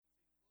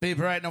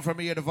People right now from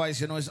here, the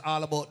voice, you know, it's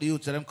all about the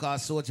youth of them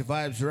called Soulja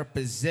Vibes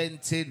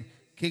representing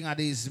King of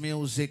these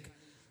music.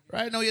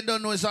 Right now, you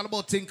don't know, it's all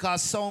about thing called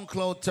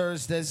Soundcloud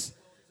Thursdays.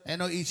 I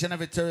know each and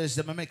every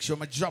Thursday, I make sure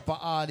I drop an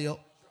audio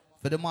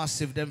for the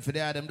massive, them for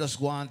them just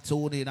go and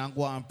tune in and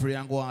go and pray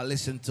and go and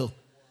listen to.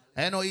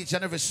 I know each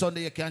and every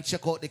Sunday you can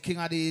check out the King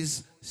of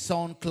these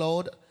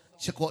Soundcloud.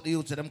 Check out the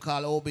youth of them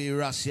called O.B.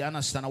 Ross. You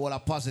understand all the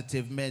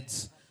positive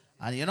meds.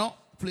 And you know,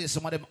 play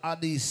some of them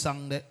these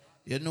songs there.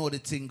 You know the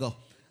thing go.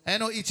 I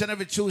know each and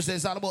every Tuesday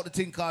is all about the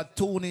thing called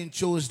Tune In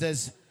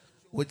Tuesdays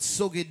with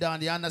Sugi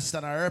Dan. You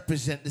understand? I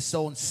represent the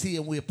sound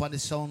same way upon the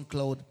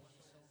SoundCloud.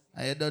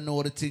 I don't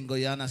know the thing go.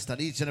 You understand?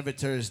 Each and every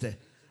Thursday.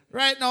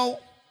 Right now, I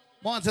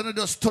want to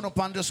just turn up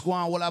and just go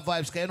on all our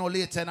vibes. Because you know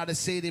later in the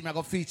CD, I'm going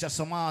to feature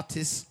some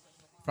artists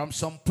from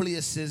some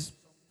places.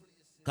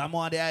 Come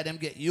on, they them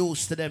get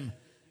used to them.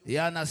 You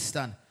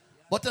understand?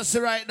 But to see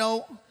right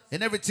now,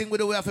 in everything we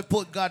do, we have to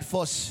put God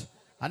first.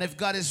 And if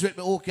God is with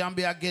me, who can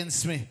be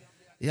against me?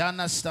 You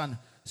understand?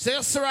 Say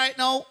us right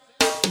now.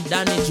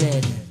 Danny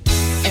Jed.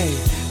 Hey,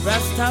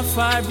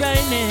 Rastafari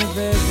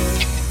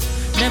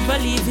never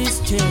leave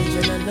his change.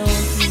 And I know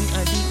King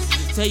Adi.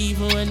 So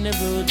even when the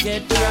road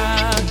get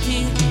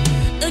rocky,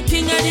 the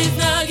King Adi's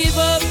not give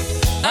up.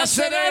 I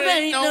said there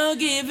ain't no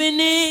giving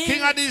in.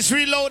 King Adi's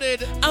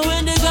reloaded. And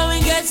when the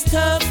going gets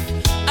tough,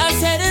 I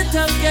said the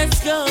tough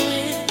gets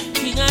going.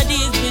 King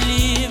Adi's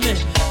believe me.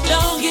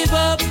 Don't give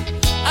up.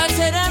 I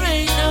said there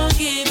ain't no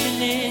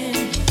giving in.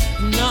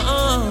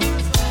 No,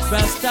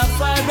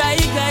 Rastafari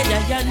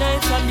guide your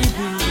night from the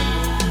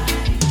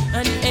beginning.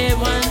 And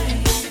everyone,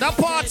 the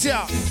party. A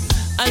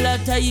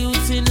lot of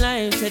youths in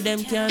life say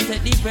them can't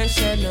take the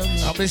pressure no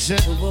more.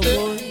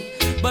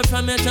 But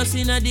from your trust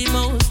in the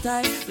most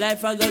high,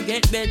 life I go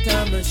get better,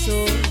 I'm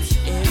sure.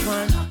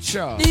 Everyone,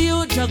 sure. The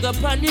youth jog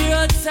up on the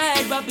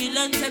roadside,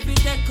 Babylon say we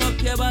take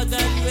up your bag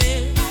and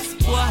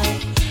waste. Why?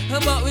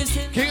 But we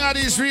still King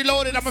Adi's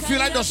reloaded, I'ma feel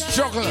like the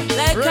struggle.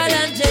 Like Carl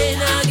and Jane,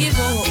 I give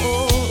up.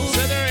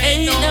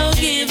 Ain't no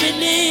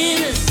giving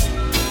in.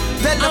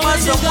 Tell them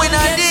what's up when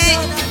I did.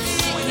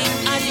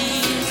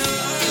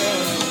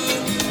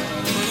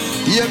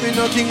 Hear me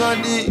no King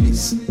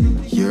Adi's.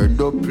 Hear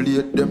the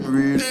plate them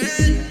real.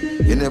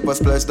 You never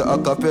splice the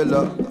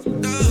acapella.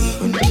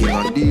 When King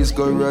Adi's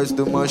go rise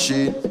the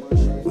machine,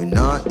 we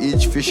not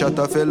each fish at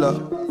a fella.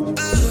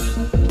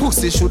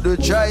 Pussy shoulda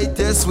try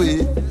this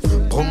way.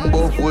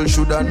 Bumbo fool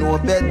shoulda know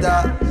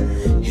better.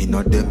 He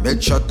not them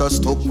head shatter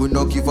stuck, we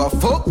no give a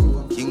fuck.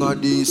 King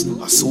Adi's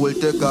a soul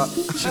taker.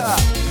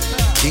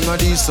 King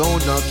Adi's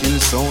sound a kill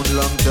sound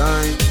long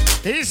time.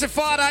 He's the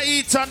father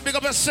Ethan, big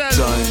up yourself.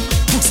 Time.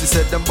 Pussy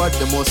said them bad,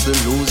 they must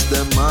lose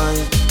their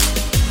mind.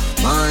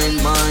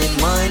 Mind.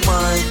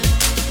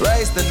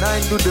 Rise the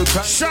 9 to the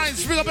crime.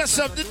 Shines, big up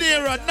yourself, the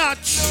nearer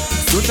notch.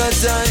 Do not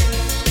time.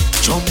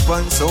 Jump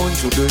and sound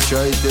to the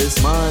try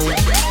this mind.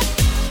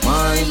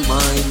 Mind.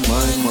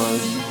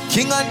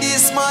 King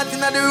Adi's smart in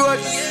the road.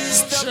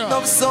 Stand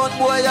up sound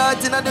boy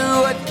out in the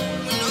road.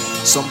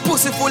 Some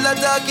pussy full of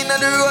dog in the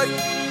road.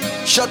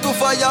 Shot to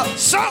fire.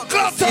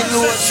 Soundcloud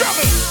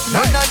Thursdays.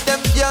 None of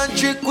them can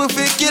trick with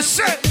a kiss.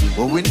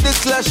 We win the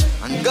clash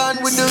and gone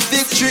with the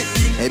victory.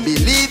 I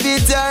believe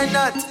it or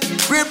not.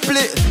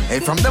 Replay. Hey,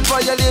 from them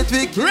violate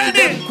we kill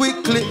them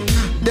quickly.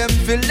 Them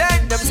feel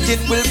like them skin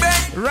will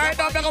burn. Right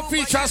now, I'm going to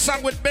feature a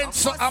song with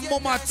Benzo and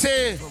Mama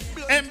T.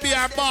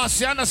 MBR boss,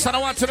 you understand? I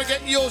want you to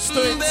get used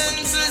to it.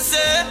 Benzo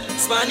say,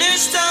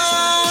 Spanish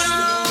town.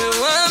 We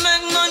want to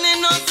make money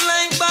not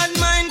like bad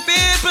mind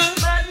people.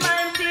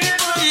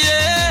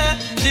 Yeah,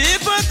 the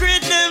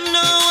hypocrite them know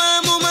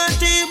I'm Mama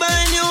T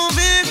buy new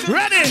vehicle.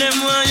 Ready?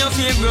 Them want you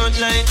feel broke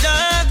like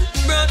dog.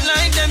 Broke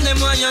like them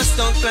want you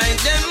stuck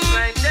like them.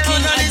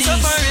 King of the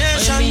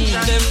separation.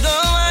 Them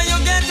don't want you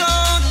get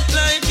out.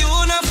 Like you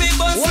not feel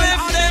bust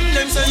left them.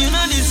 Them say you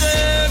not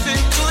deserve it.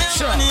 Do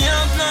your money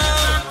up now.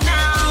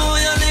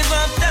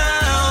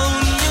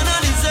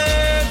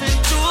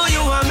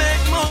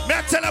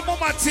 Tell a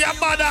mama to your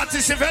bad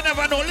artist if you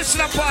never know, listen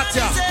to party.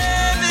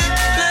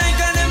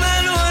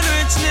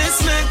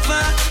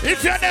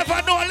 If you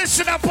never know,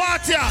 listen to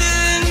party.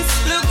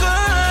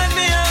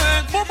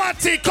 Mama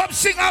T, come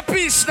sing a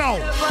piece now.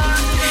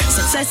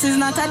 Success is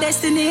not a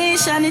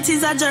destination, it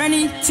is a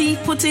journey. T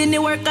put in the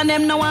work and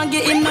them no one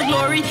get in the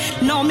glory.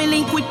 Now me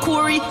link with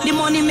Corey, the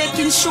money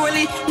making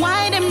surely.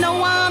 Why them no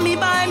want me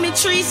buy me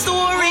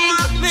 3-story?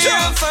 Me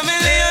have family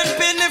and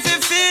benefit.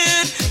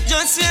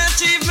 Just to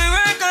achieve me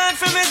work hard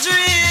for my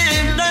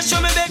dream. Don't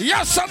show me back.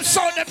 Yeah, some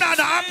sound them now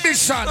the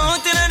ambition.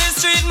 Out in the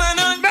street, man.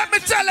 Let me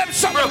tell them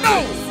something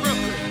now.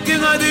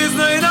 King of these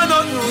night I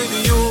don't know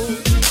with you.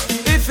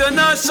 If you're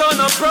not showing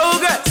no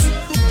progress,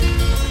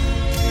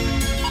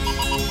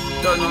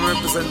 don't know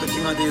represent the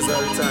king of these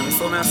all the time.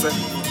 So me I say,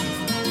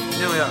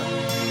 New York,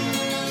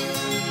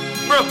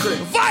 Brooklyn.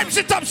 Vibes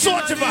it up,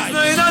 Soulja Vibes.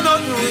 Night I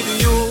don't know with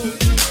you.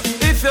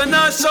 If you're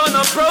not showing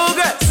no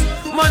progress,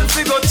 man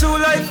figure through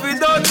life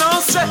without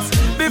no stress.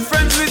 Be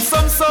friends with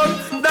some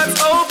son that's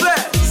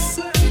hopeless.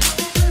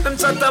 Them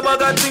chat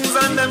about things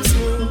and them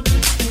school.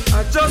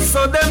 I just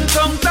saw them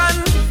tongue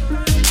done.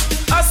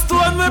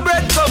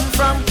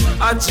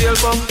 a jail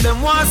bump,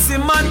 them want see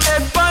man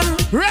head pan.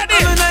 Ready?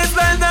 I'm a nice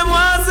line, them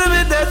want see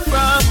me dead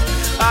from.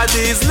 Are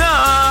these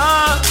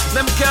nah,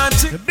 them can't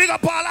cheat. Big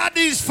up all of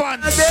these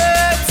fans.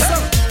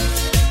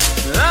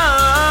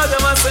 Nah,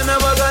 them a say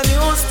never gonna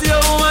use to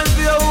your woman,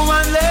 be a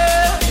woman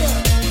left.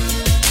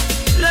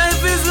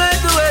 Life is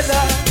like the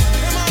weather.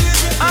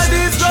 Are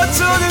these go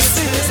through the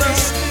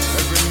seasons.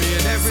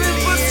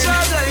 Simple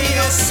struggle,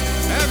 yes.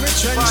 Every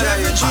trench,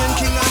 every chain,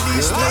 king of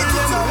these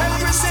legends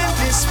represent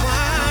this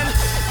one.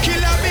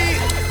 Killer be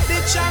the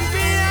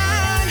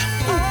champion.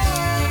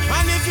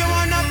 And if you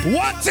wanna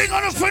one thing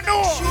on the for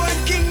no, show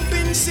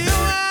Kingpin see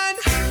one.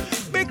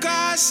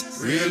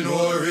 Because real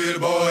no real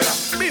boy.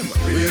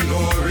 Real no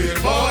real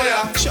boy.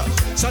 sure.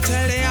 So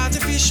tell the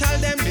artificial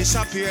them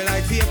disappear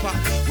like paper.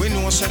 We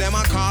know so them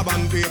a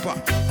carbon paper.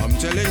 I'm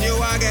telling you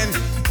again.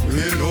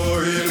 Real no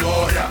real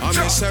boy. I'm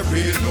a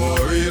real no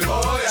real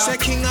boy. Say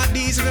king of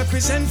these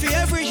represent for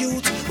every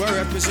youth. We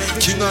represent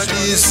the King of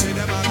these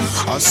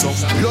are some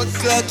blood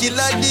clot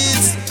killer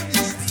these.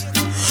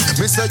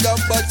 Me say ya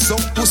bad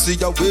some pussy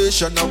ya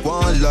wish and I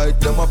want like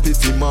them a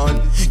piffy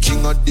man.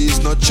 King of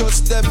these not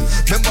just them.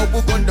 Remember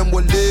we gun them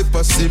will live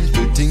a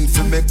simple thing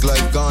to make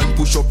life gone.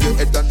 Push up your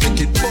head and make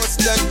it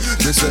bust them.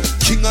 Me say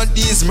king of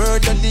these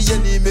murder the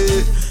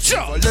enemy.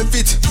 Never left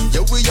it,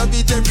 yeah we have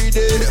it every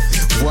day.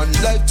 One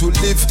life to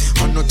live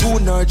and not two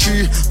nor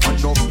three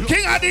and no.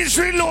 King of these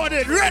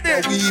reloaded,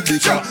 ready. We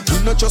bigger,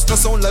 we not just a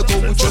sound like how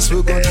we just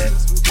we gun.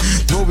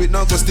 No we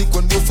not go stick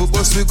when we for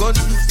bust we gun.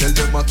 Tell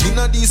them a king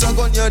of these a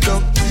gun you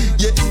down.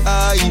 Yeah,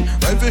 aye,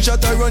 rifle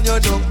shot I run you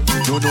down.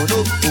 No,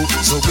 oh.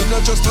 So we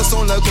not just a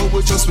sound like how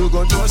we just we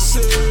gun.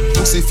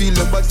 Pussy feel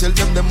them but tell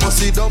them must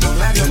sit down.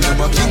 Tell them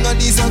a king of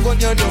these a gun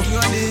you down.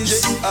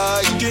 Yeah,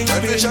 aye,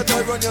 rifle shot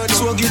I run you down.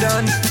 So get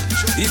on.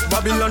 If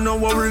Babylon no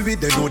worry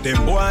with, they know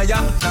them boy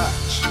ya.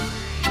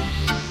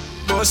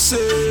 Boss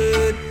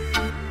it.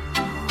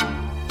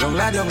 Young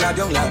lad.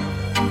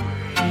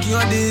 King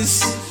of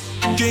this,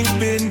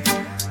 Kingpin.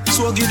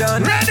 So get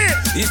on. Ready.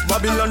 If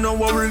Babylon no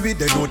worry with,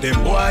 they know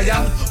them boy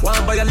ya.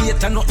 One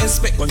violate and no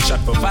expect gunshot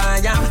for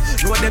fire.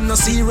 Know them no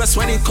serious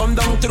when it come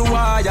down to the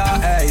wire.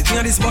 Hey, King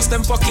of this bust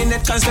them fucking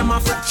head cause them a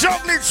friend.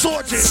 Juggling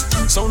soldiers.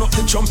 Sound up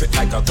the trumpet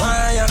like a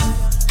choir.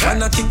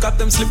 And I kick up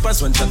them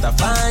slippers when shut a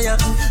fire.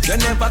 You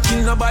never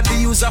kill nobody,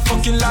 use a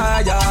fucking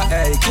liar.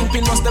 Hey,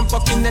 Kingpin was them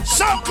fucking net.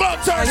 Soundcloud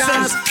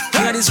Thursdays.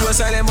 Yeah, this was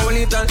them all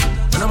little.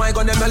 When I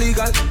gun them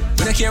illegal.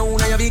 When I can't own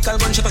your vehicle,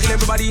 gunshot kill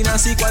everybody in a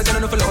sequel. Then I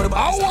know for loud.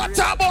 I want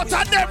about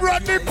a them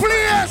run me,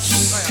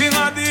 please. King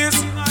of this,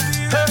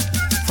 hey.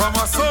 From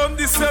a son,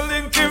 this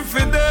selling King for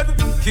dead.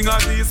 King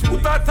of this,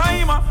 put a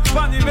timer,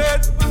 funny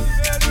bed.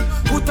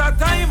 Put a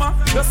timer,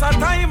 just a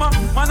timer,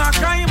 man a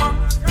timer.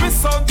 Me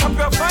son top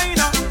your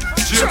finer.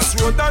 James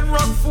Road and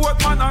Rockford,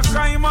 man a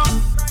climber.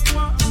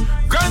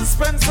 Grand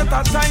Spence set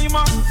a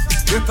timer.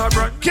 Get a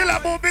brand. Killer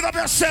Boo, big up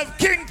yourself,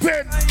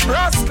 Kingpin.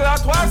 Rascal,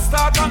 what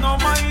start and no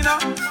minor.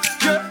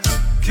 Yeah,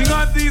 King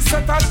of these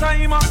set a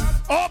timer.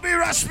 Obi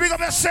Rush, big up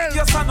yourself.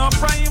 Yes, and no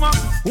primer.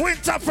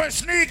 Winter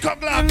Fresh, Nico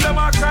Glock. And them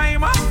a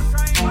climber.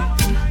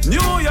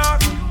 New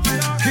York,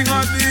 King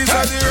of these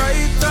at the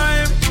right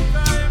time.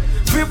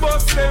 We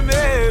bust them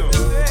head.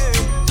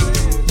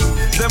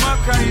 Them a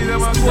crying,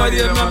 them a crying.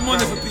 They have no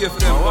money to pay for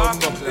them.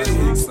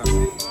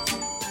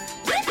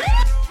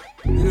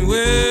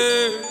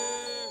 Anyway,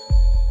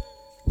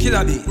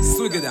 Killer Bees,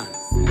 swig it down.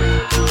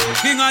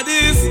 King of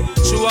this,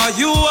 sure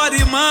you are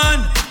the man.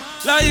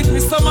 Like me,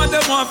 some of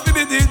them want to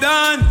be the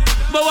dan.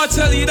 But what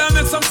you lead and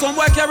make some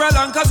boy carry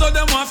along. Cause all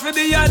them want for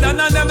the yard and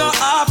them not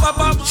half a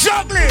pop.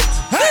 Juggle it!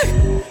 Hey!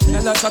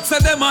 And I talk to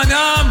them on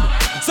arm.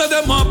 So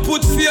them want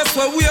put face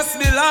where waist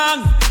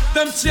belong.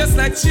 Them chase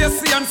like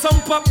chasey and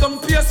some pop them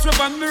pace trip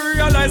and me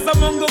realize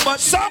I'm on go but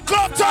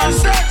Soundcloud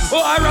Thursdays.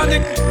 Oh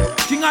ironic.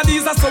 King of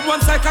these are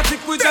someone psychotic.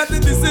 We just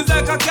did this is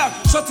like a cat.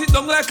 Shut it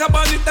down like a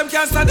bandit. Them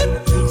can't stand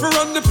it. For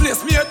run the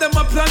place, me hear them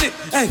a planet.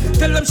 Hey,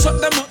 tell them shut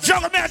them up.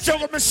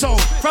 Juggle me soul.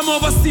 From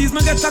overseas,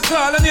 me get a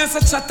call and here's a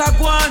chat a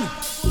guan.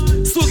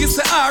 Sugi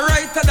say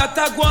alright that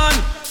a guan.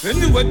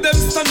 Anyway, them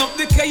stand up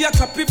the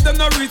kayak up if them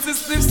no reach the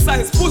slip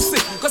size pussy.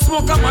 Cause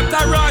smoke a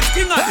matter rod.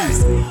 King of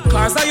these.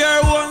 Cars are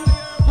your one.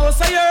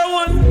 House a year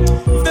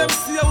one. Them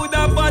see you with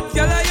a bad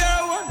girl a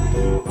year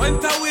one.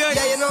 Went away.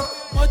 Yeah, you know.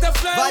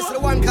 Butterfly. Vice the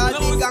one called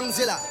Big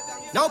Gangzilla.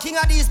 Now King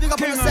of these, big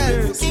up on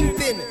yourself.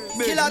 Kingpin,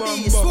 Killer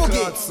Bees,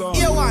 Spooky,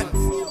 Ear One.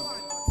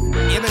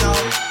 Hear me now.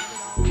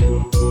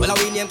 Well,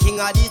 we name King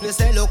of these, me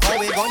say look how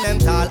we gun them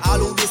tall. All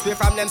who this way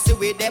from them see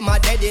with them are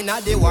dead in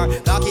the war.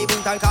 Cocky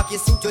boot and cocky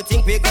suit, you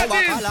think we go a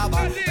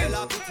calabar.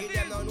 Well, pity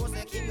them now know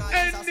say King of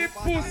these. Any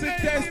pussy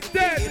test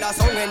dead. Killer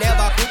sound we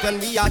never quit when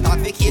we attack.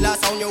 We killer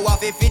sound you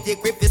have a fit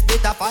equip, we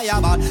split a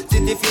fireball.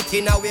 Sit the fit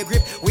in our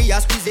grip, we a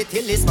squeeze it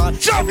till it's small.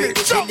 Jump it,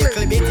 little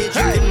bit, it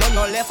drinking,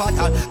 no left at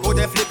all. Go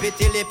to flip it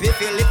till it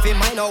feel it, feel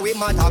mine, now we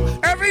matter.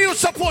 Every you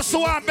supposed to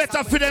want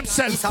better for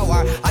themselves. It's a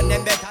war, and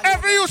them better.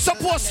 Every you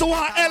supposed to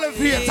want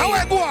elevate. How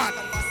I go on?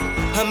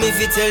 I'm if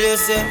you tell you,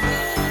 say,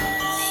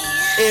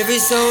 every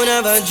sound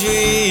have a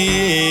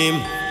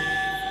dream.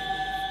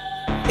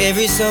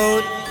 Every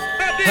sound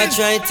I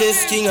try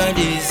test King of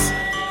this.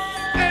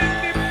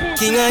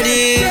 King of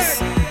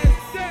this.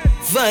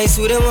 Vice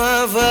with them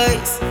one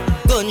vice.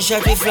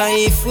 Gunshot we fly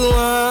if we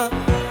want.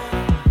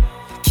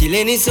 Kill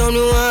any son we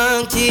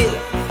want kill.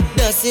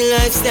 That's the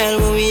lifestyle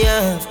when we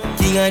have.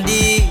 King of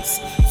this.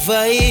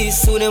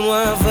 Vice with them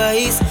one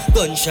vice.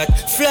 Gunshot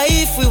fly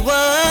if we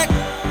want.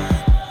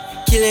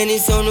 Kill any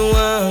son we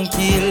want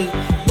kill.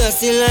 That's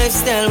the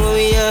lifestyle when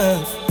we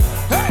have.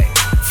 Hey.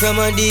 From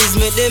a these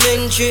make them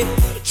entry.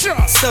 Sure.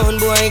 Sound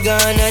boy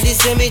gone at the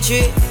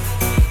cemetery.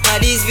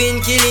 Addies been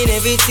killing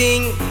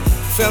everything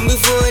from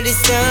before the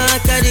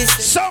start of this.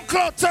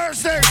 Soundcloud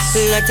Thursdays.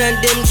 Lot of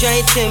them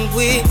try tempt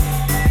we.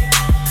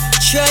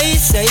 Try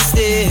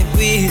sidestep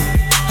we.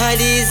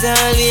 Addies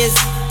always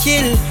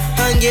kill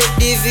and get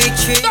the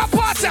victory. No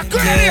party, go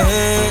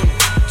ahead.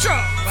 Sure.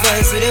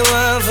 Vice with the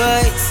one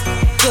vice.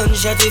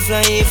 Gunshot we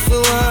fly if we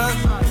want.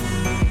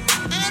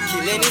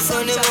 Kill any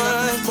son they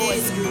want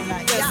kill.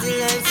 That's the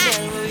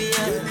lifestyle we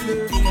are.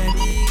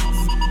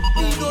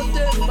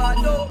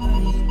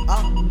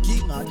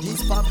 King of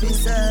this papi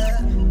say.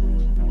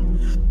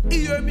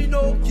 Hear me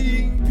no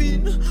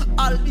kingpin.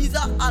 All these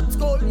are hot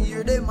skull,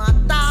 hear them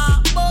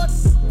attack. But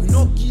we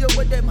no care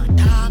what them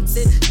attack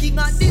say. King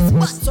of this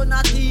bad so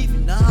not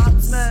even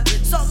ask me.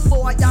 Some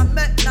boy a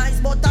make nice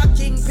but a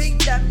kingpin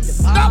them the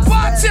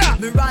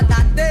past me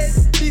rather dead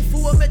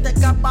before me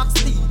take a back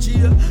stage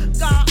here.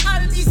 Cause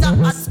all these are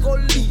hot skull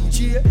leech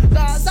here.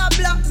 Cause a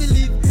black me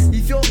live.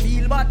 If you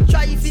feel bad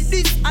try fit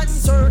this and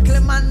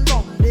circle man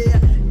down there.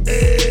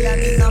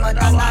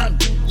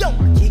 Yo,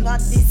 King of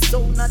this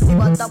sound and the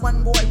other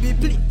one boy we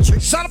play trick.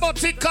 It's all about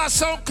Tinker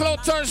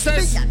Soundcloud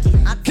Thursdays.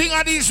 King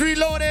of these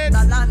reloaded.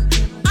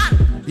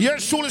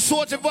 Yours truly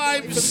Soldier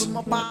Vibes.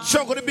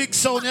 Show the big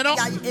sound, you know.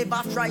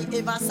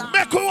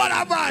 Make we want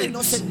a vibe.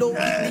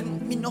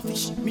 Me no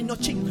fish, me no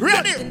chick.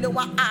 Ready?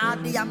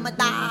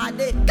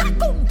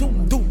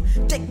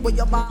 Take where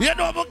your bar. You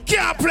know we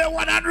can't play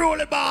one and roll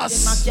the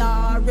boss.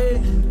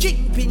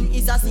 Kingpin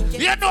is a sick.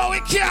 You know we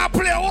can't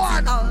play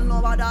one. I'll know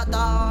what that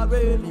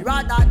me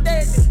rather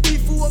dead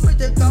before me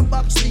take a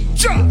back seat.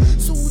 Sure.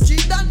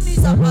 Suji Dan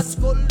is a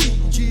rascal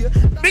leech.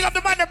 Big up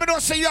the man that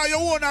don't say you're your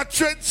own a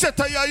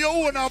trendsetter, you're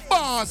your own a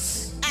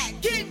boss. Hey,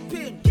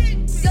 Kingpin,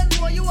 you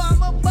know you are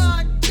my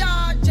bad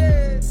charge.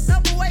 No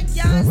boy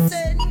can't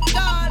send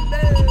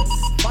garbage.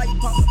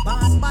 Viper,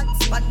 bad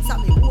sponsor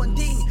me one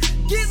thing.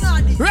 King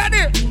of this.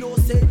 Ready? You know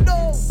say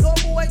no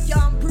boy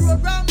can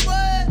program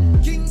way.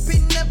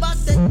 Kingpin never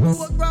said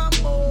program.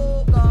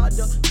 Oh God,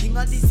 King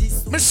of this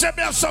is. Me say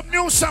me have some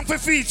new song for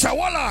feature.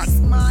 Hold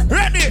on. Man.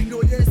 Ready? You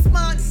know yes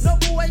man, no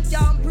boy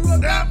can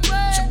program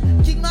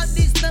way. King of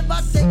this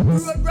never said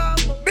program.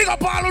 Big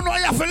up all who know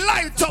you have to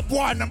light up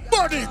one and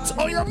burn it.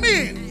 Oh, you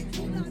mean?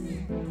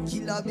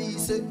 Killer be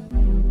say,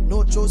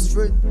 no trust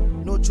friend,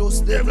 no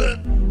trust devil.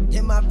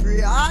 Them a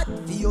pray hard,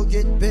 you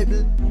get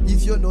pebble.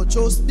 If you no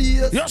trust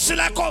beer, you see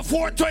like how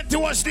 420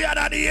 was the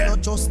other day. No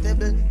trust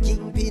devil,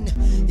 Kingpin.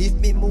 If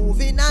me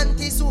moving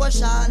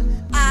anti-social,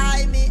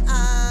 I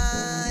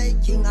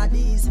King of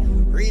these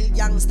real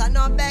youngster,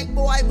 no beg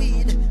boy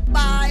weed.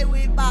 Buy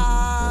we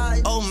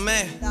buy. Oh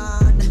man,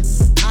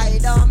 I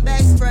don't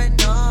beg friend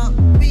no.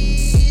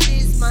 Weed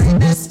is my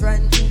best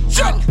friend.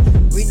 Sure.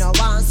 We no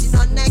want see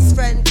no next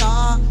friend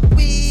car.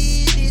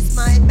 Weed is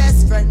my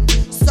best friend.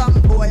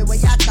 Some boy where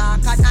you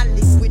talk and I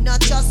live, we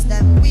not trust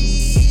them.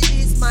 Weed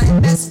is my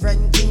best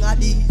friend, King of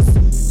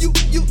these. You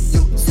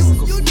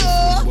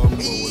know.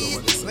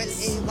 Weed is well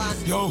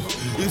A1. Yo,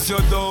 if you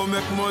don't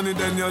make money,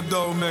 then you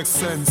don't make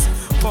sense.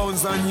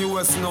 Pounds and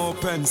US no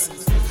pence.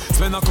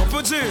 Spend a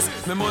couple G's,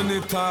 my money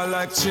tall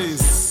like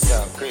cheese.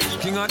 Yeah, crazy.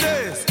 King of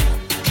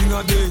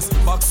days,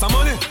 box of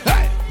money,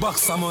 hey,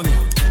 box of money.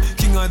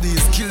 King of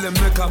these, kill them,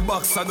 make a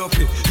box of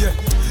dopey. Yeah,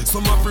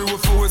 some a free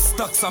with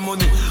stacks of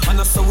money, and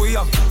that's how we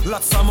have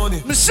lots of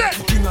money.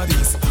 King of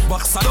these,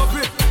 box of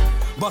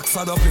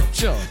dopey,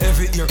 sure.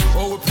 Every year,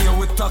 all we pay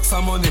with tax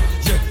of money.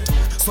 Yeah.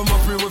 Some are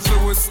free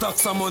with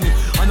stacks of money,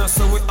 and I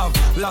say we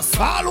have lots of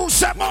all who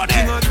say money.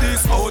 King of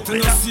this out in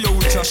the sea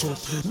with your shout.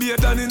 Be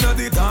done in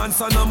the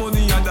dance and the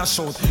money and the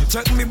shout.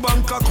 Check me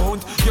bank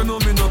account, you know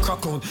me no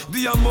crack count.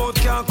 The amount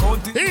can't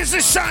count it. Easy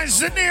shines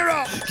the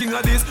Nero. King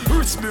of this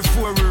rich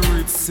before we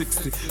reach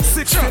 60.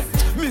 60, sure.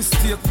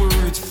 Mistake we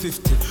reach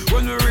 50.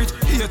 When we reach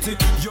 80,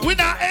 we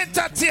not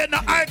entertain,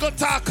 I go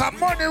talk and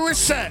money we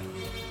say.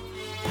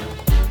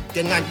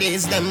 King of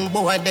this, them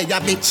boy they a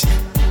bitch.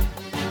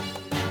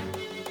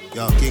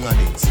 Yo, King of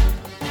this.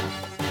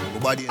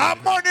 Our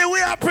money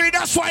we are free,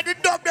 that's why they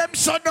dub them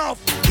son off.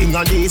 King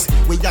of this,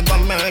 we a go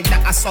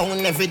murder a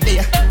sound every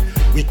day.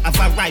 We have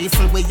a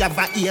rifle, we have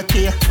a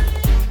AK.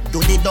 Do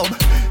the dub,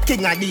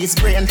 King of this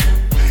brain.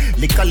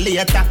 Liquor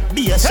later,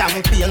 be a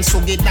champagne, so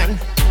get done.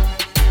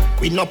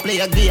 We no play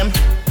a game.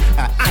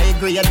 High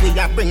grade, we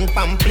a bring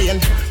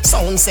pamphlet.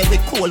 Sound say we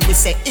cool, we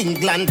say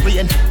England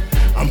brain.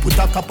 And put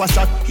a copper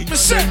shot in your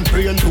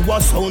brain to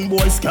a sound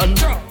boy scan.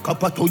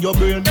 Copper to your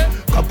brain, dog.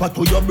 Copper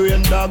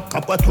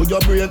to your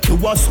brain to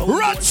a sound.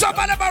 Run some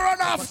of them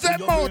run off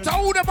them out.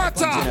 Who the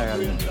matter?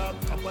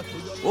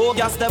 Oh,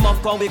 gas them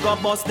off, come we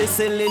gon' bust the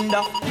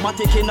cylinder.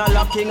 Matic in a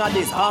lap, king of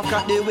this, half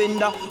crack the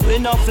window. We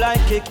no fly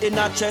kick in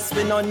a chest,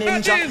 we no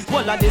ninja.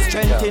 All of this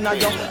strength in a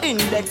your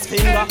index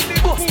finger.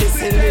 Bust the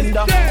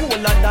cylinder,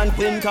 cooler than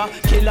Pinker.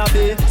 Killer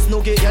B,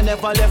 Snoogie, you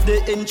never left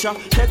the incha.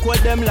 Check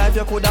with them life,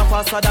 you coulda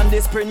faster than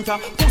the sprinter.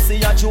 Pussy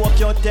a joke,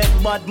 you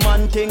take bad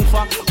man thing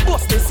for.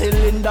 Bust the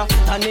cylinder,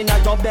 and in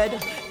a your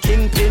bed.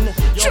 Kingpin,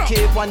 you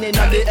keep one in the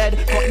head.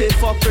 Cut the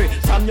fuckery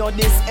from your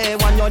this air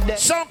when you're dead.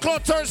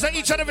 Soundcloud Thursday,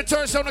 each and every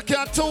Thursday on the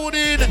can tune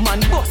in. Man,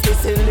 bust the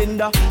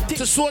cylinder.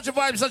 To Soldier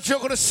Vibes and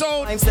Juggle the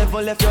Sound. I'm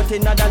never left your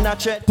thinner than a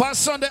thread. Pan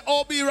Sunday,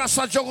 OB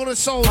Rasta Juggle the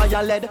Sound.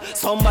 Fire lead,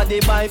 somebody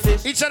buy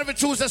fish. Each and every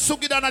Tuesday,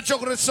 Sugi Dan and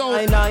Juggle the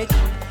Sound. Night.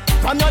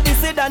 From your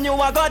DC then you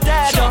a go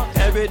dead.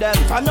 Every them.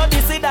 From your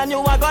DC then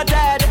you a go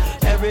dead.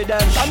 Every them.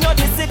 From your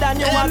DC then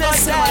you a go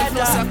dead.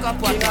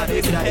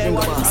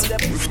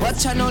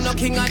 Watch I know no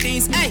king of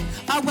these. Hey,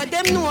 I what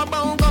them know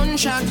about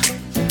gunshot.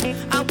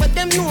 I what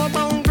them know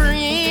about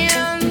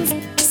brains.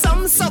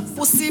 Some suck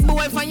pussy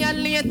boy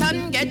violate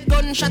and get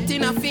gunshot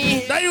in a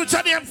face. Now you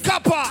tell them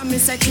copper. Me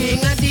say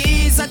king of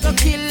these, I go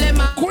kill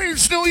them.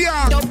 Queens, New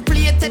York. Don't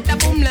play it at the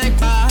boom like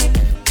bad.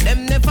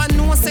 Them never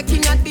know say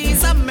king of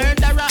these a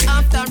murderer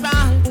after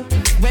all.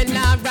 Well,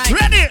 alright.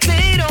 Ready.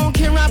 They don't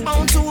care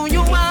about who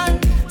you are.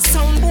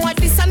 Some boy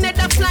this and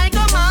never fly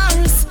go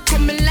Mars.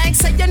 Coming like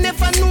say you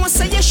never know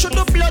say you should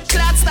do blood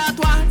clot start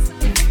war.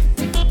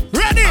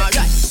 Ready.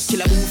 Alright.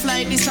 Killer who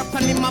fly this trap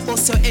and him a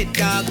bust your head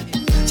dog.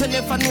 You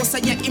never know say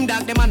you him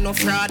dog them a no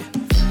fraud.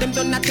 Them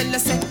don't not tell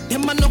us say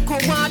them a no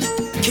coward.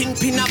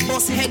 Kingpin a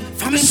bust head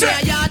from him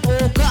yard.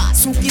 Oh God.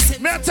 Suki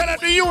said. Me I tell you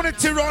the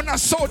unity run a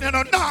sound you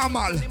know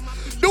normal.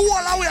 The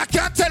whole of we I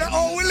can't tell you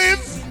how we live.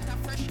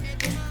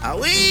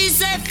 We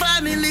say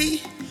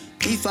family.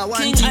 If I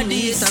want to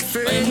be a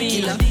friend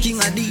killer, king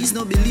of these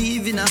no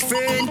believe in a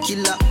friend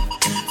killer.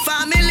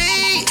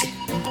 Family.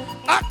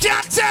 I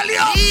can't tell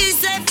you. We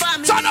say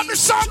family. Turn up the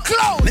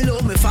Soundcloud. Me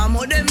love me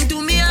family them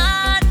to me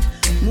heart.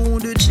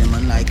 Mood with them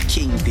man like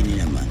Kingpin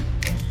in a man.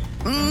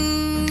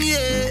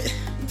 Yeah.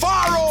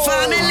 Faro.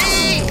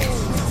 Family.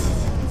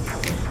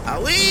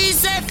 We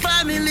say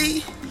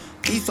family.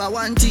 If I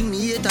want thing, me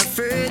hate a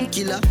friend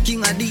killer.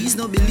 King of these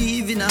no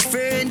believe in a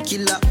friend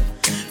killer.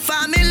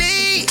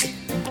 Family.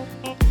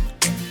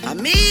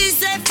 Me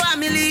say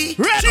family.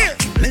 Ready.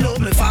 Me love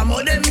me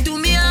family them to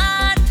me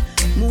heart.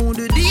 Mood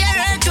the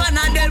earth one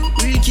of them.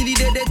 Real kill it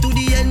dead to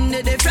the end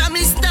they from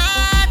me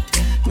start.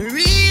 Me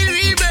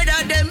real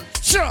brother them.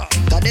 Sure.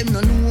 Cause them no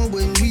know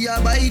when we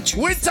are by each.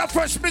 Winter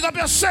Fresh, big up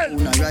yourself.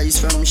 Una rise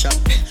from shop.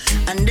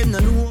 And them no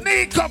know.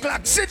 Nico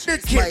Black, Sydney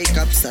Kid. Spike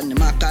ups and the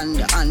Mac and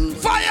the hand.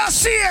 Fire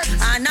see it.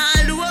 And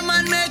all the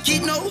woman make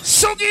it now.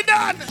 Sugi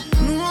Dan.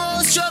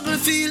 No struggle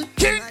feel.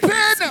 Kingpin.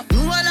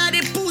 No all of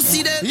the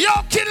pussy them. Yo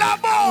Killer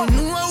Bone.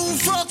 No who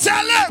fuck.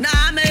 Tell them.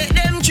 Nah make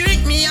them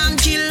trick me and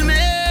kill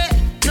me.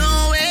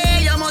 No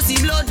way you must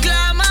see blood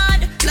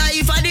clamad.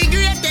 Life are the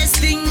greatest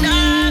thing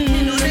that.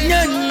 Me know they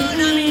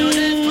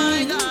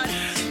my God.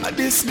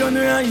 This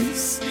gonna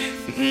rise.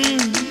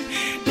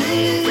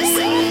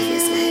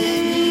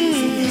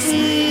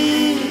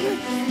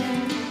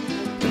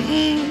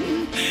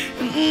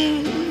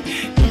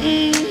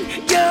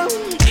 Yo,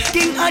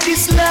 king of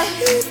this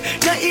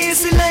life, not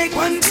easy like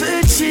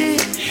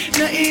 130,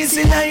 not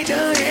easy like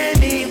the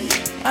enemy.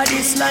 Of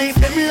this life,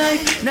 them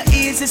life, not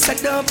easy, so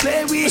don't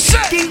play with.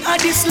 King of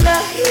this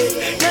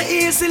life, not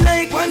easy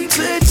like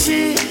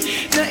 130,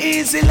 not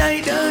easy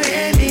like the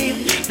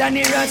enemy.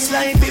 Danny Rat's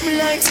life, him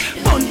likes,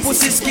 bun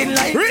pussy skin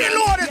like.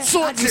 Reloaded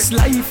soldier. This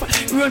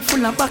life, road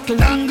full of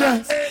buckle and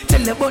grass.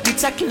 Tell about the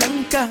tackle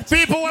and cat.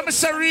 People when me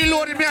say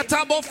reloaded, me I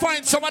talk about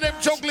find some of them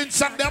juggling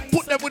songs, them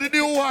put them with the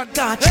new one.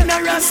 Catch and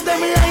harass them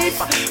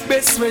life.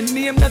 Best friend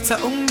name that's a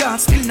hunger.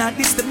 Still not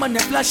this the man a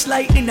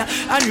flashlight in a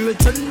and roll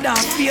thunder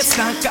face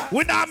can't.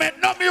 We not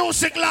make no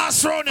music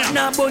last round here.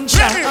 Nah bunch of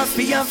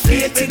happy and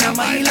faith in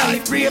my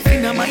life. Brave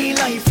in my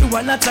life. Do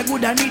a lot of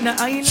good and in a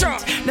eye. Sure.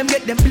 Them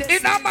get them blessed.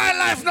 In my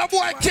life, no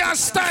boy can't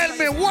style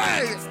me.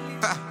 Why?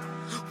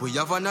 We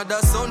have another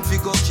sound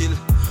figure kill.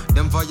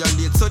 Them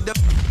violate so them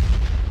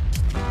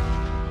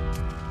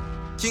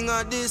king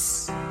of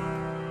this,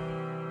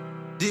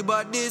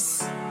 Diba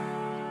this,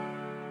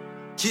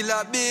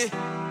 Killer B.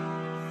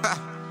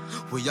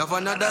 We have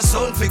another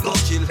sound figure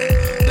kill.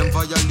 Them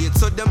violate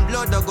so them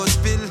blood a go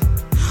spill.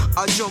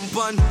 I jump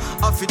on,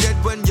 I feel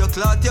dead when you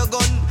clot your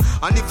gun.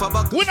 And if I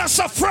back, we not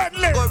so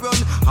friendly. Go run,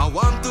 I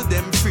want to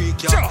them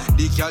freak ya.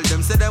 They call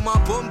them say them a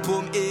pum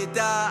pum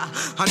eater.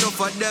 Enough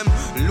of them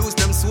lose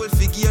them soul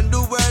figure in the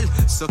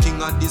world. So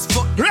king of this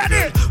fuck.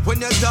 Ready?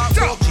 When you talk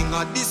about king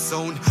of this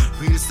sound,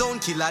 real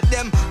sound killer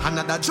them.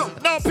 Another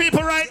jump. Now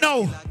people right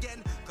now,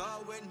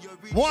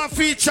 one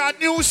feature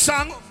new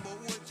song.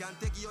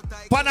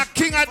 Pana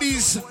king of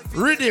these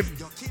rhythm.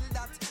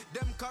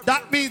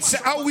 That means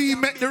how we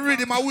make the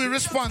rhythm, how we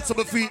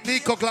responsible for it.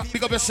 Nico Clark,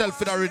 pick up yourself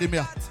for the rhythm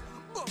here.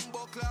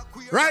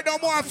 Right now,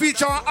 more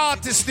feature an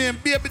artist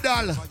named Baby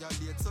Doll.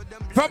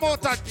 From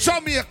out of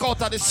Jamaica,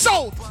 out of the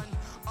south.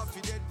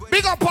 Big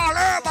Big up all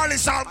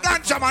herbalists, all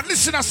ganja man.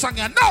 Listen to a song,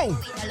 you know.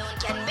 Weed alone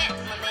can make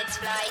my meds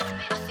fly.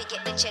 I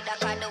forget the cheddar,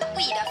 cause the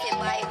weed I feel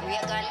buy.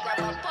 Reagan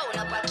grab a pound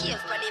up a cave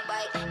for the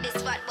bike.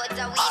 This fat buds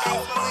a weed,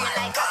 I smoke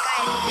like a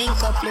kite. Link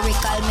up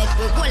lyrical, make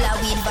we roll a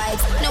weed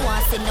vibes. No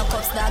one see no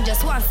cups, dog,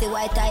 just want see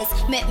white eyes.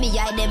 Make me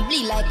eye them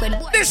bleed like when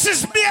boy. This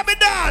is Baby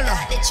Doll.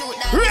 The truth,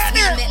 dog,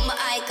 ready? Make my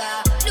eye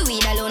car. The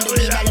weed alone,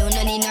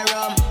 no need no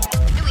rum.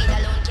 The weed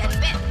alone can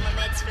make my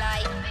meds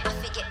fly. I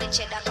forget the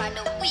cheddar, cause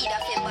the weed I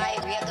feel buy.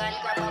 Reagan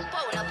grab a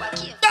pound up a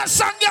cave. That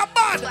song you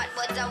bad. Fat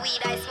buds a weed,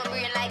 I smoke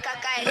like a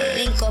kite.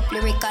 Link up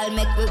lyrical,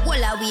 make we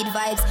roll a weed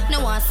vibes. No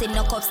one see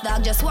no cups,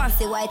 dog, just want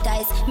see white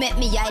eyes. Make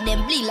me eye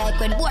them bleed like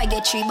when boy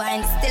get 3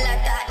 binds. Still I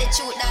thought the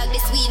truth, dog,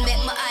 this weed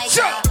make my eye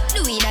sure.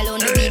 The weed alone,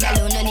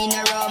 no need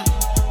no rum.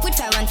 With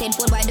 5 and 10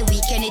 food by the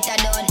weekend, it a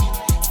done.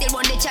 Still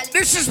want the challenge.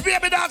 This is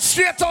Baby Doll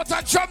straight out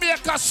of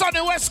Jamaica,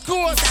 sunny West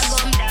Coast.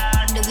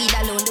 The weed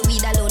alone,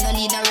 no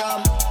need no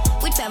rum.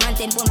 With 5 and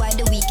 10 food by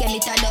the weekend,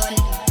 it a done.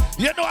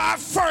 You know our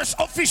first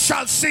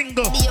official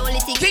single. The only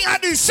thing King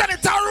of the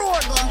Senator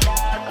Road.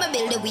 Me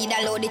build the weed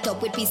and load it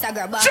up with piece of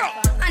grabber. Sure.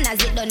 And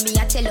as it done me,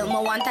 I tell them I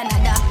want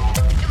another.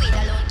 The weed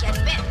alone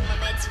can make my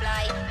meds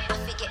fly. I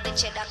forget the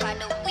cheddar, cause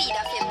the weed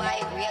I feel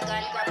buy.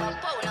 Reagan grab a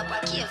pound up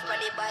a cave for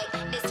the bike.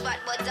 This fat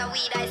buds a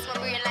weed, I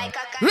smoke brain like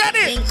a kite.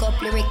 Ready? Link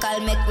up lyrical,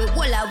 make we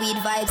roll a weed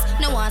vibes.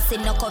 No one see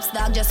no cups,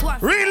 dog, just one.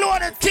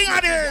 Reloaded King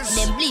of this.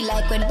 Them bleed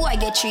like when boy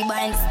get 3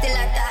 binds. Still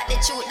I thought the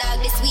truth,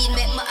 dog, this weed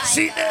make my eyes.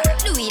 See there.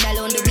 The weed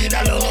alone, no need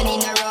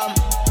no rum.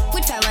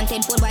 With 5 and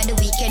 10 food by the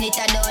weekend, it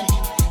a done.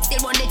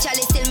 Still want the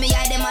chalice, still me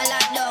eye them a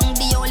lot down.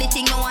 The only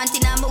thing I want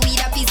in my weed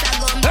a piece of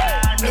gum.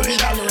 The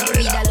weed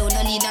alone,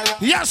 no need no rum.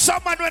 Yeah,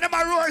 someone when them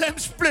a roll them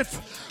spliff.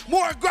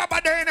 More grab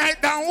a day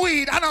night than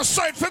weed. I don't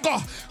saw it figure.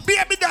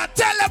 Baby Doll,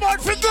 tell them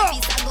about figure.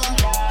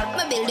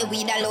 Me build the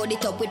weed and load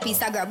it up with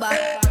piece of grabber.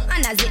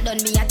 And as it done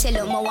me, I tell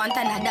them I want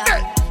another.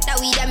 That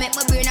weed I make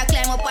my brain a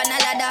climb up on a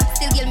ladder.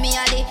 Still give me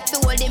a day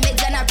to hold the meds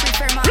and I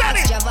prefer my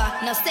ass Java.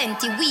 No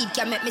senti weed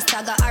can make me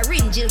stagger.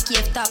 Orange Jill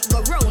cave top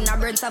go round a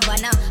burn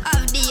savannah.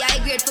 Have the high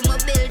grade for my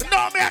build.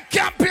 No me a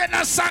campaign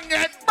a song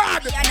yet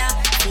bad.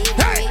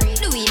 Hey.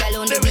 The weed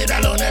alone, no need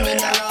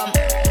no rum.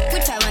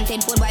 With 5 and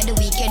 10 food by the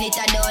weekend it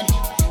a done.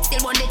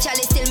 Still want the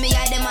chalice, still me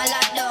eye them a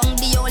lot down.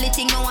 The only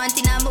thing I want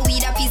in my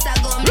weed a piece of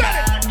gum.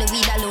 The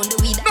weed alone,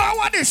 No, I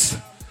want this.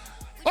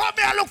 Oh,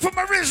 me I look for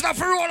my Rizla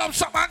for roll up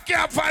something and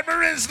can't find my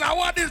Rizla. I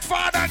want this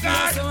Father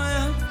God.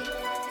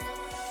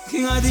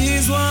 King of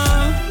these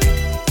one.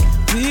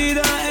 Need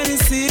a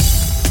NC.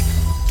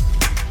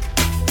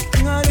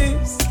 King of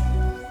this.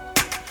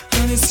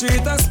 On the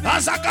street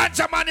as a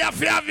ganja man, you have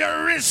to have your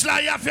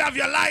Rizla, you have to have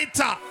your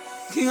lighter.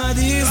 King of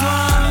these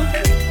one.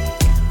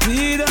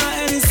 Need a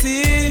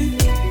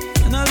NC.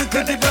 And I look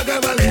at the bag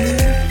of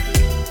ballet.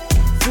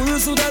 Full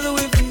suit of the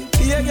whip.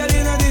 Be a girl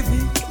in a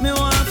diffy. Me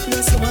want to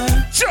feel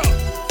somewhere. Sure.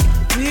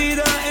 Need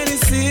a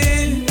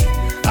NC.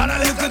 And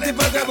I look at the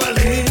bag of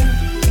ballet.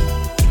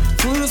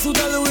 Full suit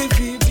of the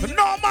whip.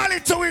 Normally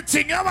to it,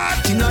 thing, yeah,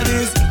 man. King of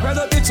this. Ride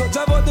up the truck,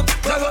 drive out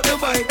the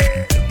bike.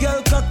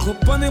 Girl cock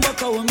up on the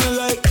back of me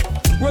like.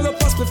 Roll up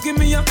a spliff, give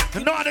me a.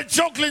 No, the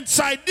juggling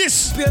side, this.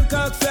 Spin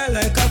cock fly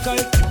like a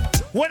kite.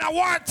 When a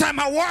wartime,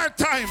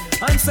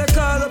 And say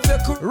call up your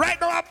crew. Right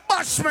now, a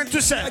bashment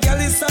to say. Girl,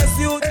 it's as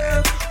you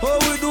tell. How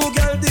we do,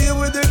 girl, deal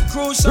with the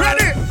crucial.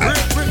 Ready?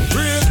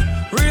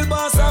 Real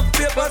boss of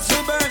papers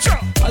to burn.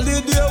 Sure. All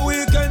the day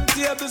weekend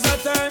tables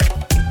at time.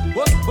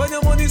 When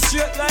your money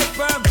straight like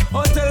firm.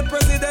 Hotel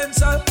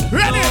presidential.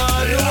 Ready?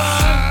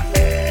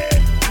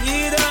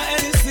 Need a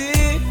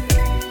NC.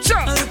 Sure.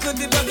 And look at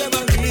the bag of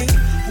money.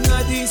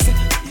 Not this.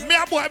 Me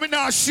a boy, me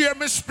not share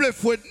me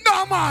spliff with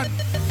no man.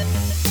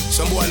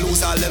 Some boy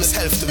lose all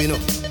themselves to be no.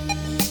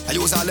 I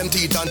use all them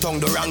teeth and tongue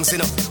the ranks, you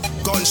know.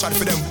 Gunshot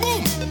for them,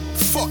 boom,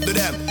 fuck to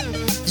them.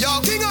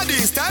 Yo, King of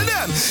these, tell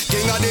them.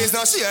 King of these,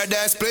 no share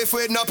this, play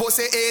with no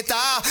pussy eater.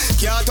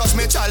 Can't touch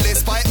me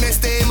chalice, pipe me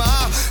steamer.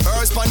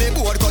 Earth on the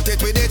board, cut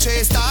it with the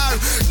chase star.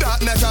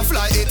 That make a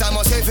fly, it I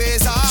must have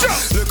visa.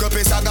 Look up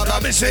his agab,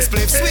 me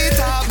split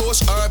sweeter.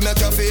 Bush herb make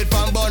your feet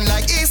pan bun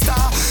like Easter.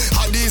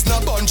 How these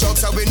no bun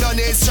chucks, so we no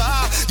need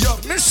straw. Yo,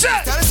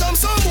 tell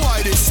some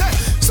boy this, say.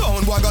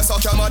 Sound boy go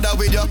suck your mother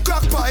with your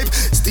crack pipe.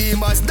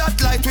 Steamers that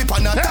light whip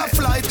on a top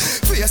flight.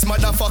 Face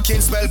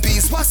motherfucking smell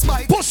peace was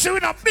bite. Pussy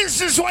in a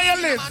business where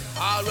you live.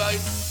 Alright,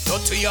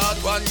 dirty yard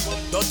 1,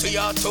 dirty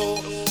yard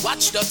 2.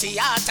 Watch dirty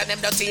yard and them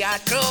dirty yard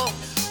crew.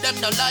 Them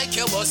don't like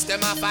you, boss, them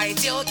a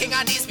fight you. King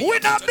of these we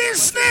no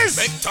business.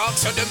 Big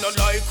talks and them don't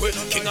like we.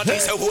 King of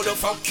these say who the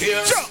fuck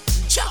cares?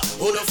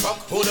 Who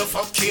the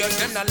fuck cares?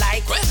 Them not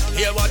like we.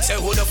 Hear what say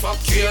who the fuck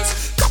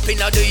cares? Pop in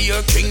the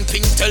ear,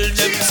 Kingpin tell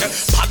them say,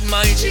 bad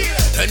mind,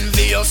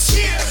 envious,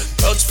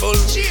 grudgeful,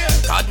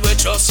 God we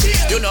trust.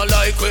 You know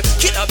like we,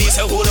 King of these,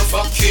 who the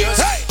fuck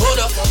cares? Who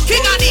the fuck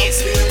King of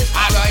these?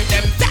 Alright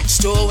them, that's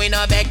true, we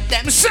no beg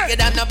them. You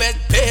don't no beg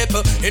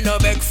people, you no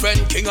beg friend.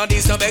 King of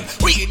these no beg,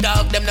 we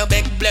dog them no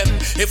beg blem.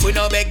 If we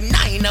no beg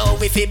 9 now,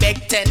 if we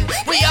beg 10.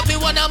 We happy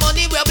want the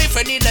money, we'll be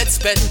friendly, let's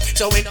spend.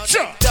 So we no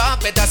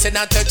talk, better send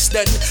a text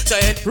then. So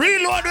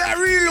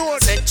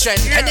reload, set trend.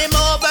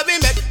 Anymore baby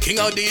make, King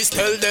of these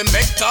tell them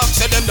make talk,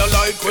 say them no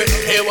like we.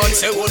 Hey one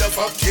say who the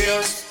fuck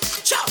cares?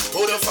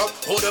 Who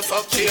the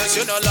fuck cares?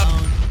 You know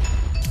love.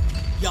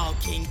 Yo,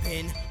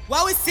 Kingpin,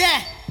 what we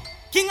say?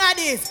 King of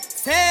this,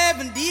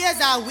 7 days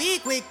a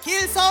week we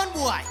kill sound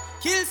boy.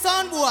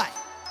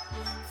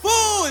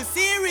 Fool,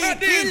 serial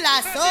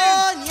killer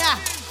son, yeah.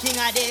 King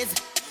of this,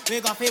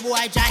 we got fi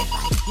boy drive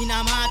in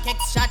a market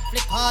shot,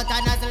 flick out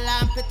and as a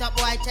lamp put up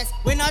boy chest.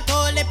 We not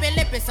all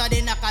lippy, so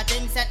they knock a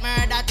thing set.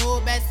 Murder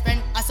 2 best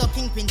friend, I saw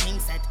Kingpin thing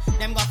set.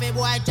 Them got fi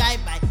boy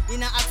drive by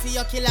in a axi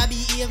your killer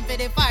be aim for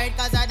the fight,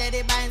 cause of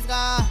the binds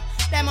go.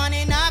 Them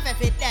money enough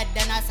if it dead,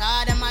 then I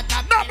saw them a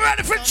top. Not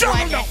ready for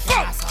trouble now,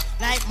 go!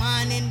 Like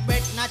man in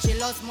bread, not she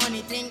lost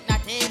money, think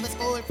not table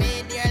school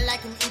fade there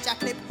like him inch a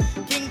clip.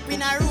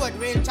 Kingpin a road,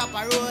 real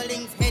chopper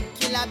rollings, head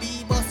killer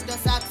be bust,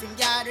 just ask him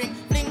gathering.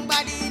 Fling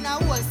body in a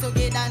hole, so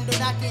get and do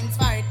the kings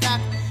for it track.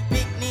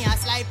 Pick me a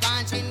slide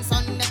punching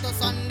Sunday to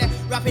Sunday.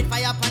 Rapid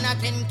fire pan a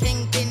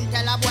Kingpin,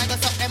 tell a boy go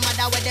suck them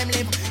mother where them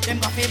live. Them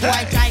go fi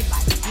boy drive by,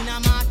 in a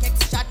market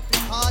shot,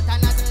 flick out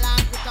and as a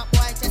lamp put up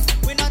boy chest.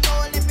 We not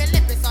all lippy,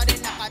 so they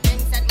knock a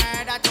thing set.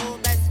 Murder 2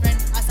 best friend,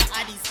 as a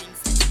all these things.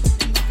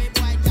 Them go fi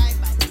boy drive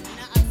by, in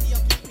a axi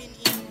your Kingpin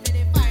in for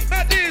the fight.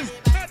 That is.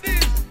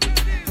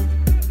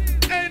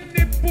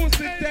 Any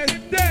pussy test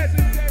dead.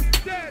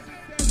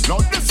 Now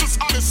this is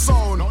how the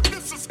sound.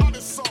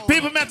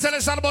 People may tell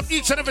us all about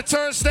each and every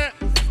Thursday.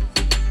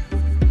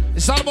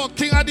 It's all about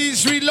King of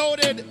D's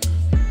Reloaded.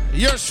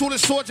 Yours truly,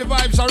 Soldier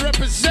Vibes, I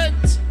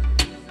represent.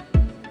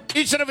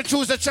 Each and every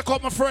Tuesday, check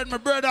out my friend, my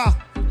brother,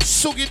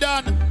 Sugi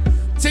Dan.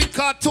 Think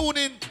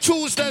cartooning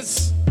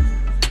Tuesdays.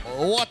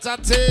 What a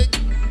thing.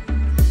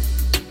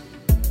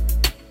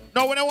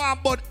 Now when I want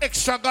about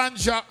extra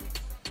ganja,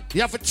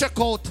 you have to check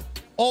out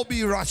OB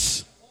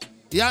Rush.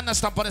 You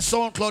understand, on the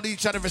Soundcloud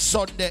each and every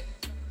Sunday.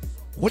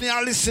 When you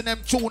are listening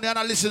them tune, you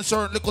are listening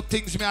certain little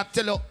things me I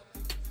tell you.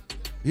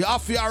 You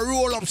have to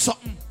roll up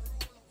something.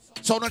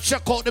 So now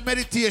check out the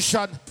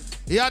meditation.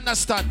 You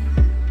understand?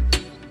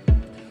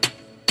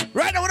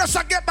 Right now, when I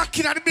get back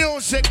in the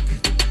music,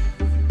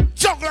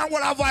 juggle and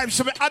what our vibes,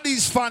 so we add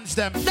these fans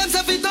them. Them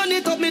say fi turn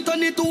it up, me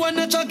turn it to one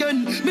notch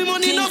again. Me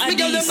money enough, me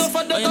girl them no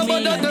for that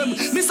about them.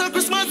 Mr.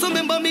 Christmas,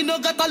 remember me no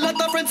got a lot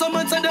of friends. Some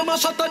man say them a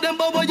shot at them,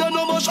 but you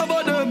know more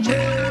shabba them.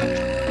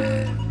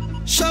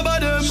 Shabba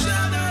them,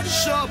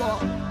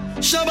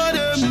 shabba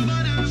them.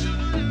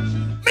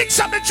 Mix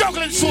up the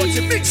juggling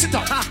soldier, mix it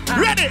up.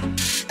 Ready?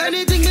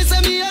 Anything me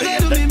say me, I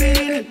gotta do me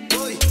mean.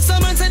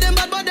 Some man say them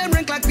bad, but them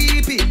rank like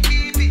pee-pee.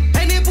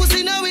 Any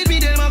pussy now with me,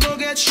 them a go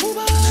get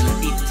shuba.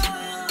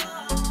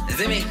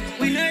 Me.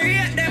 We no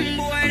rate them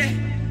boy de.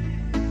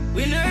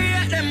 We no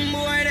rate them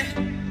boy de.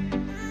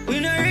 We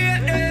no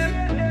rate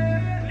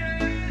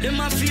them. Them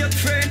a fake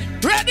friend.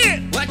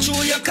 Ready? Watch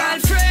who you call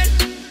friend.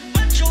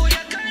 Watch who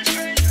you call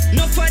friend.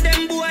 No for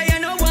them boy, you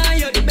know why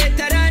you be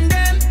better than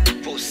them.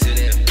 Pussy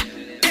them.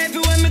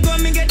 Everywhere me go,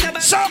 me get a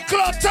back.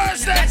 Soundcloud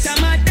Thursdays. That's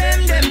a mad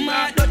them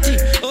mad dirty.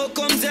 How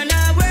comes you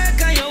not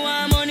work and you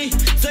want money?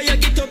 So you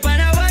get up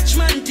and a watch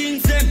man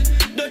things them.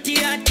 Dirty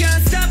heart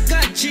can't stop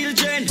got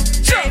children.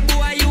 Hey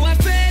boy, you a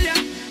failure.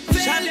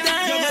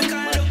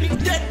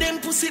 Dead them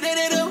pussy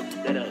dead out.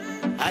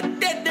 I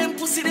dead them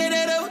pussy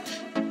dead out.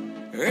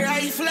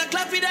 Rifle a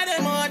clap it at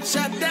them out.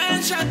 Shot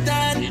down. Shot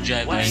down.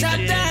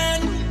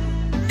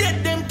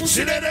 Dead them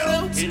pussy dead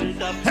out.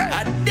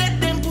 I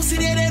dead them pussy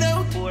dead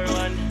out.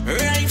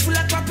 Rifle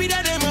a clap it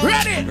at them out.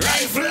 Ready?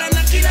 Rifle a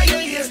knock it at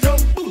your ears down.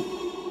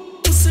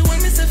 Pussy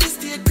when me say fi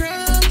stay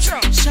ground.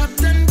 Shot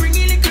down, bring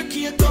it like a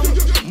cake come.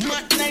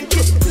 Mat 9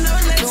 no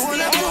let's more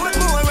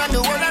and the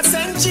one I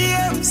send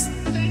James.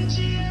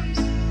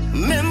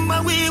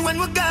 Remember we when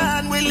we're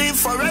gone, we live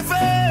forever.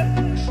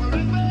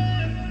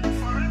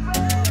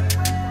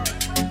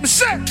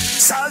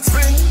 Salt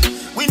Spring,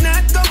 we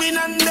not going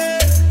under.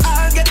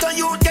 I'll get on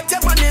you, get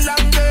your money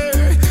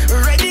longer.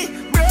 Ready,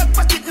 broke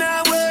pocket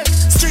now work.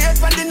 Straight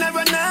from the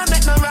narrow now,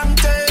 make no wrong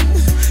turn.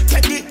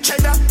 Petty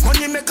cheddar,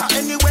 money maker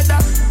any weather.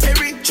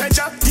 Perry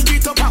treasure, dig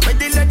it up out with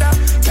the leather.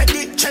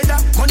 Petty cheddar,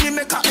 money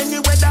maker any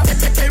weather.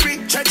 Perry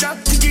treasure,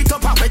 dig it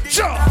up out with the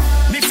leather.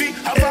 Miffy,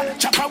 have a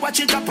chopper, watch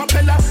it a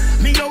propeller.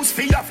 Me house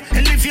fee off,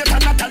 elevator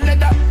not a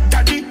leather.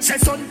 Daddy say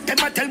son, them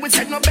a tell we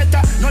say no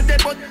better. No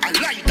dead but I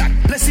like that,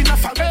 blessing a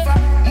forever.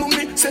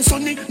 Mummy say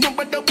sonny, no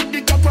better with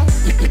the copper.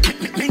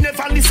 Me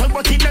never listen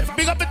but he never.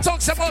 Big up the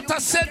talks about a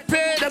set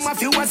page. Them a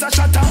few as a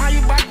shot of my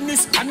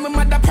badness. And my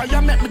mother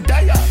prayer make me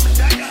die.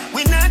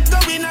 We not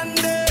going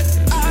under.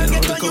 I'll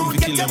get on you,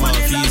 get your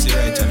money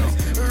longer.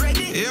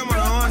 Yeah man,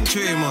 I want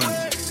trade man.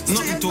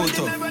 Nothing too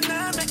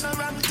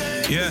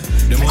tough. Yeah.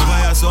 Them over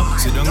here so,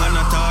 sit down and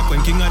attack.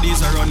 When King of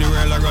these around the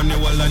world, around the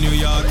world of New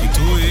York, it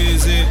too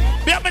easy.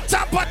 Me have me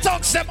top of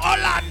talks them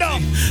Orlando.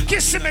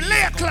 Kissing me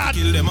Lakeland.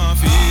 Kill them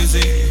off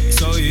easy,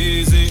 so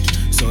easy.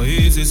 So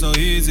easy, so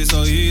easy,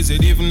 so easy.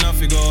 Even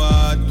if you go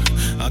hard.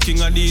 A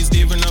king of these,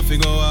 even if you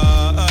go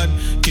hard.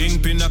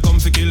 Kingpin, I come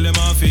to kill them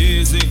off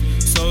easy.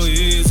 So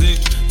easy,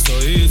 so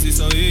easy,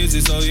 so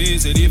easy, so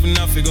easy. Even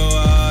if you go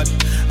hard.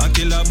 I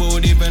kill a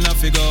body, even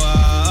if you go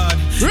hard.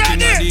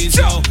 King of these,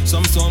 yo.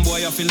 Some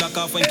boy, I feel like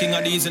off when king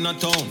of these in a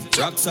town.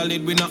 Rock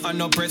solid, we not on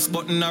no press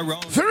button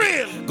around. For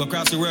real. Go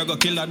cross the road, go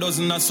kill a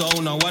dozen of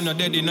sound. And one of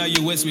dead in a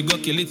US, we go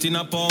kill it in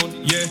a pound.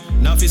 Yeah,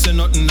 now if you say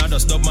nothing, I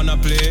just stop man a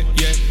play.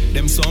 Yeah,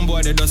 them some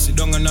boy, they just sit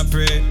down and a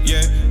pray.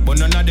 Yeah, but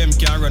none of them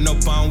can run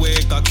up and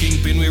wake. A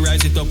kingpin, we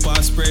rise it up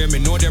and spray. Me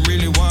know them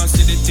really want to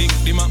see the thing.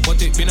 Them up,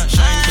 but it be not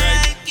shine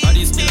bright. I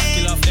just still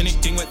kill off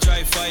anything we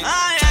try fight.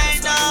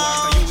 Alright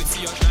now. You will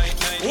see your night.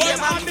 Yeah,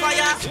 man,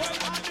 fire.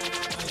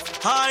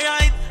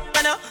 Alright,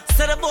 man,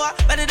 say the boy,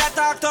 better that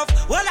talk tough.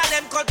 All of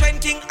them cut when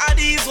King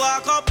Addies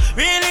walk up.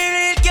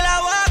 Really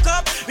killer walk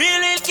up.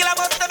 Really killer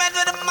bust the man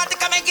with the matic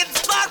and make it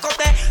spark up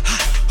there.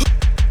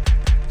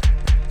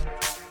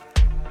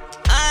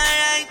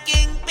 Alright,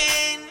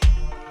 Kingpin.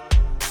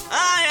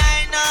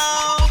 Alright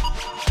now.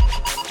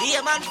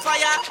 Yeah, man,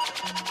 fire.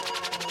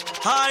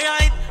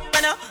 Alright,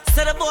 man,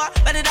 say the boy,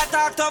 better that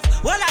talk tough.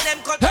 All of them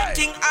cut when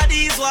King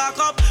Addies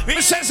walk up. Me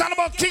say something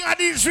about King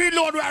Addies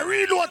reload. We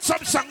reload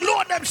some song.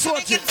 Load them so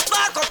make it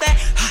spark up there.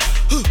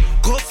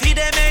 Go feed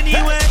them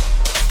anywhere.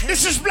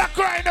 This is Black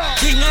Rhino.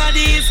 King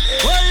Addies,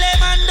 all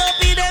them and don't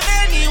feed them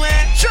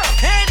anywhere. Sure.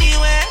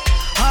 Anywhere.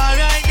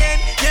 Alright then,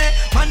 yeah.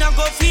 Man, I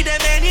go feed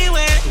them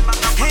anywhere.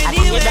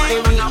 Anywhere.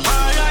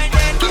 Alright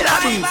then. King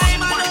Addies.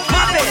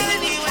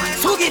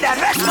 Sugi that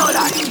red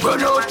mother.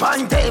 Run out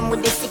on them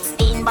with the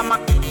 16 bama.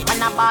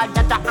 When I ball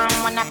that I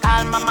when I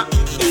call mama.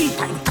 Eat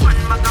and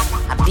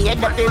I beard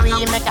the peri,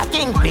 make a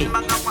kingpin. I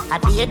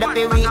beard the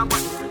peri.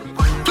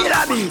 King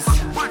Addies.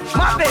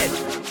 My bed.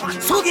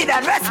 Sugi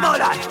that red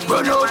mother.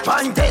 Run out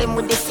on them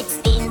with the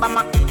 16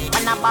 bama.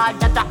 When I ball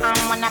that I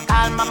when I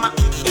call mama.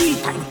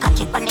 Eat and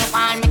catch it on the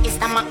wall, make it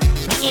stomach.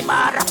 Make it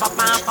bar up,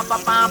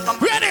 up.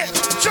 Ready?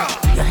 Sure.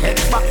 Your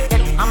head back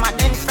then, I'm a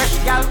then fresh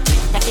girl.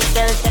 Take it,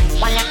 girl, take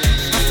one ya.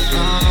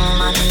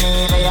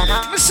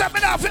 Me say me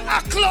now fit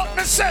a clock,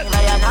 me say. With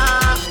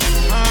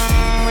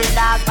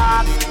that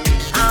back,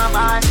 I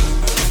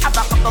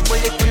back up a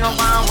bullet in a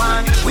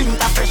one.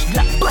 Winter fresh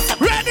black, bust up.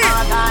 Ready?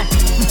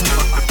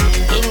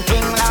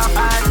 King, laugh.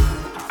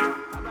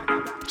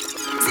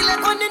 See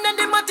like one in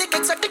the matic,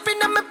 extra dip in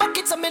my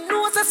pocket, so me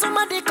know say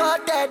somebody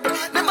got dead.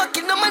 Never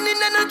kill no man in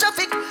no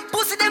traffic.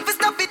 Pussy them fi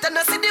stop it, and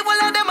I see the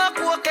wall of them a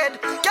crooked.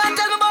 Can't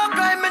tell me about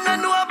crime, and I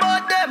know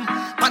about them.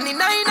 On the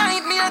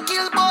 9-9, me a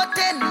kill about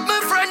 10. My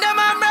friend them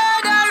a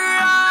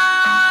murderer.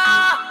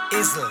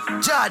 Isle,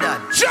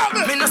 Jordan,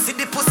 me no see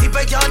the pussy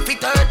where y'all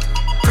fit hurt.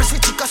 Prissy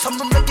chica, some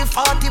make the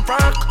 40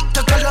 work.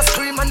 The girl a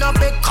scream and a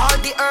beg call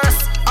the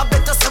earth. I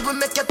better say we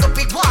make it up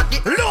big what the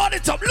load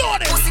it up,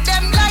 load it. Pussy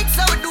them lights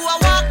out, do a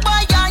walk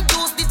by and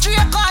use the tree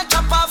car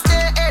chop off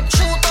the head.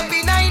 Shoot up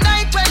in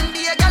 9-9 when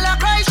the girl a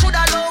cry. Should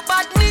a low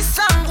badness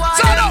and go on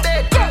them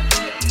dead.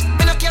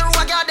 Me no care who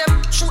I got them.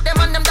 Shoot them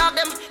and them dog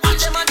them. Kill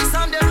them and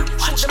disarm them.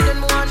 Shoot them then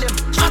move on them.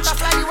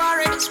 Butterfly you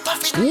already.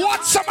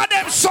 What some of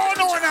them so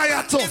known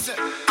I to?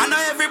 I know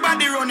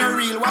everybody run a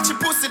reel. Watch your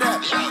pussy there.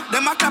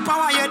 Them a clap and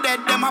while you're dead.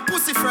 Them a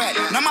pussy fret.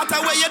 No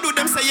matter where you do,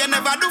 them say you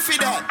never do for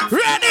that.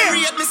 Ready?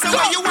 Rate me, say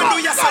what you want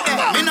do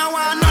yesterday. Me no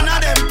want none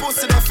of them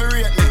pussy there for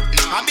rate me.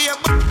 I be a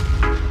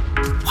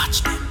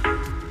watch them.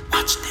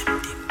 Watch them,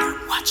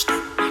 watch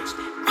them.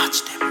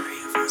 Watch them,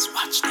 ravers.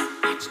 Watch them.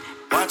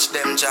 Watch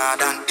them,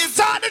 Jordan. Is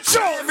that the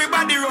truth?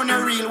 Everybody run a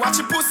reel. Watch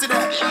your pussy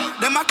there.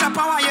 Them a clap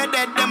and while you're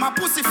dead. Them a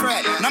pussy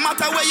fret. No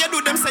matter where you do,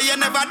 them say you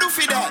never do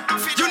for that.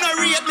 You no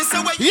rate me,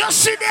 say what you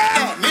see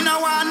there. Me no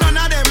want none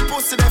of them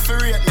pussy there for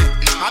rate me.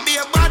 I be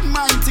a bad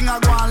mind thing I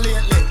go on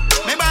lately.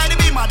 Me by the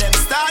beam of them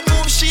start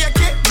move shake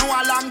it. No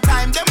a long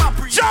time them a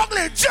pre.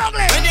 Juggling.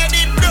 When you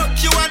did broke,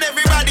 you and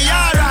everybody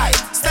alright.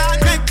 Start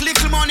make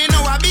little money,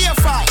 now I be a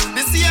fight.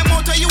 The same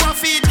motor you a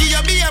feed, give you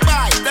be a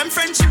buy. Them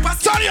friendship a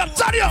turn up.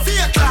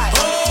 Fake life.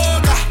 Oh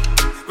God,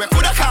 we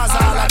coulda cause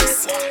all of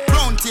this.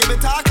 Round table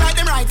talk like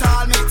them right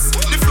all mates.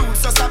 The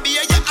fruits just a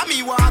beer, yeah, and me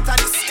water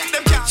this.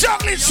 Them can't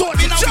juggling, so when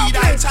you're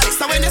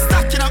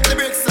stacking up the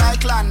bricks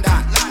like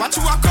London, what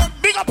you a come?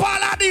 Big up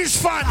all of these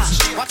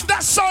fans.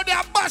 That's how they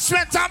are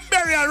busment and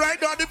burial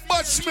right now. The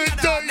busment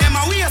done. Them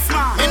a waste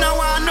man. Me no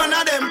want none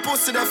of them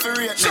pussy there for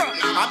rate.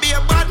 I be a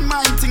bad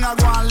mind thing I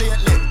go on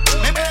lately.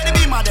 Me better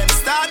be my them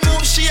start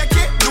move shake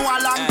it. No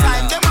a long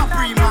time them a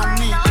pre-man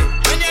me.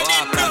 When you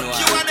did broke,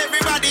 you and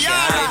everybody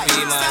alright.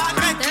 Start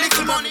make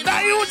little money.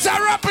 The youths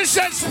are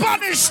represent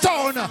Spanish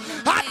Town.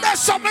 And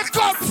that's where me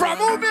come from.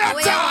 Who me a talk?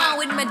 Where you want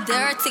with my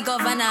dirty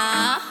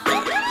governor?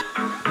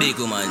 Big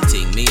woman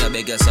thing, me a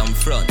beg you some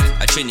front.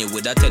 I train you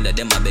with a tell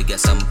them I beg you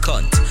some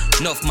cunt.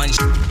 Enough man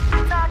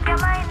talk your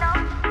mind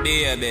now.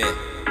 Baby.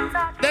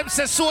 Them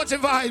say sorty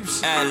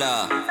vibes.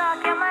 Hello.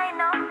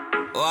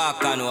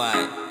 Walk and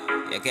wine.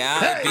 You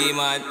can't happy,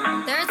 man.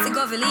 Dirty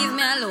go, leave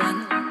me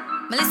alone.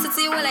 I listen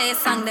to you while I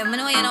sing them. I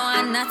know you know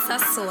I'm not a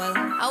soul.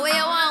 Away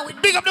you want with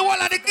big up the wall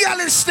of the girl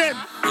them.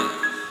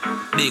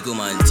 Big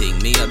woman thing,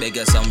 me I beg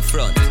you some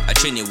front. I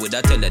train you with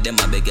a tell them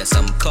I beg you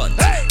some cunt.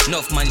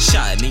 Enough man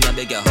shy, me I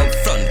beg you up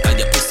front. Cause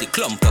your pussy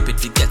clump up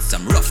if you get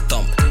some rough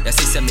thump. Your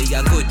sister me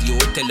a good, you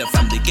tell her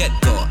from the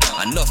get-go.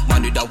 Enough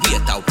man with a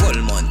wait a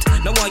whole month.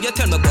 Now why you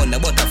tell me about the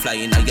butterfly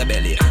in your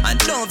belly? And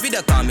don't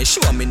video call me,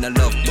 show me no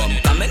love bump.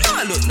 Cause me no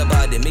look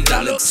nobody, me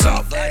I look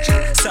savage.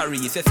 Sorry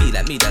if you feel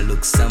like me that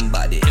look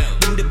somebody.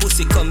 Bring the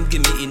pussy come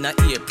give me in a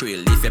April.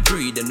 If you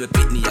breathe then we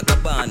pick me a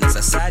cabana as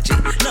a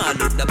sergeant. Now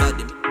look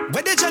nobody.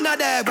 Where the Jenna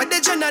there, where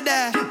the Jenna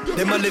there?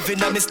 Them a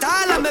living on me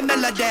style and me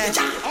melody.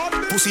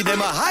 Pussy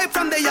them a hype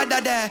from the yada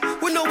there.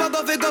 We know what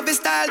govy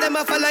style, them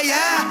a follow,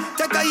 yeah.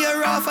 Take a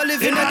year off, a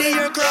living on the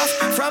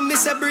aircraft. From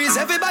Mr. Breeze,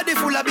 everybody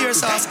full of beer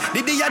sauce.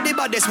 The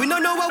baddest, we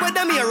don't know what with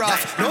them here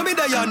off. No me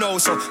that you know,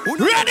 so who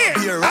know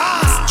beer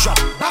ass? Drop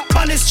back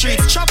on the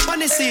street, chop on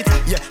the seat.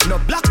 Yeah, no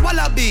black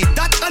wallaby,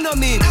 that I know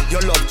me.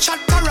 You love chat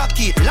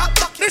parakeet, lock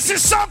back. This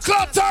is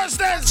Soundcloud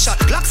Thursdays. Shot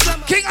Glock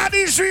slam. King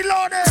Addies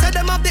reloaded. Say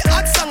them have the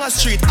hot song on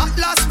street.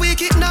 Last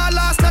week, it now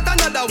last, not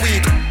another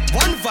week.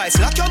 One voice,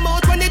 lock your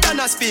mouth when it done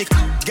a speak.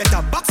 Get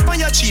a box on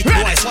your cheek,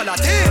 boy, swallow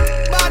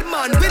it. Bad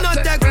man, we not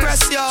take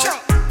press, yo.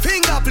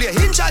 Finger play,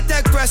 hinge at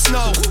take press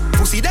now.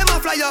 Pussy them a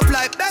fly up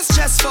like best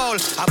chest fall.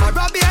 I'm a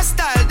Robbie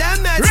style,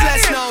 them heads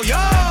less now, yo.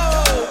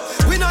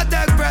 We not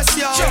take press,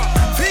 yo.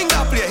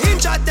 Finger play,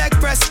 hinge at take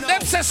press now.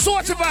 Them say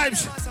sort of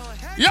vibes.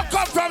 You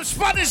come from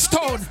Spanish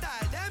Town.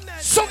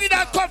 Sungy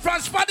that come from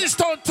Spanish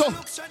Town too.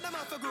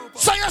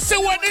 So you see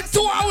when the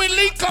two are we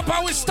link up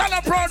and we stand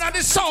up around on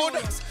the sound,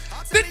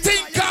 the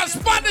thing called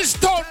Spanish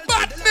Town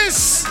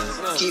badness.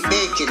 Keep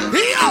baking it.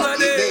 Yeah.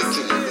 Keep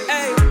baking it.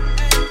 Hey,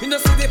 you know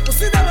see the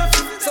pussy them a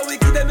fit, so we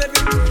give them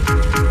everything.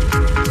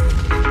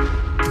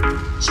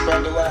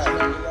 Spread the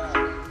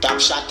word. Top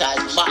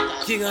shatters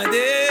back. King of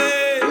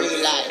this.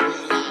 Real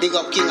life. Big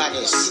up King of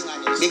this.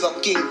 Big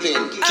up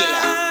Kingpin.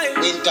 Killer.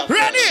 Winter.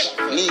 Ready?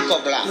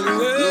 Nico Black.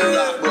 New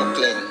York,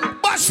 Brooklyn.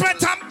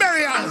 Bashment and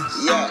burial.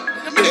 Yeah.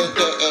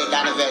 AKA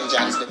that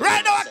Vengeance.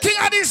 Right now, King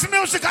of this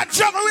music and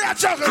juggle, we are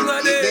juggling.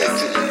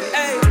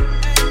 Hey,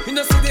 you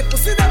know see the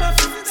pussy them a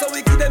fit, so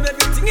we give them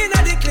everything in a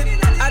the clip.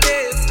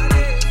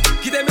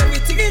 Give them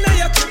everything in a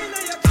your clip.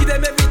 Give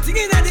them everything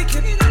in a the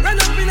clip. Run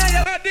up in a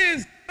your.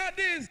 This.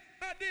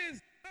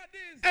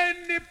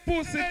 Any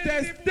pussy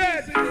test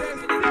dead.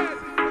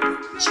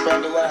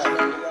 Spread the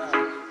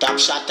word. Top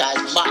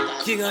shatters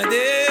back. King of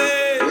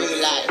this.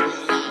 Real life.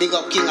 Big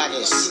up King of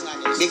this.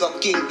 Big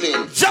up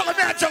Kingpin. Juggle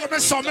me,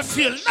 so me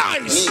feel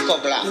nice. Nico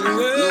Black.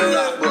 New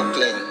York,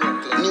 Brooklyn.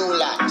 New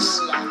Lads.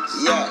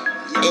 Yeah.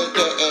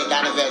 AKA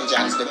that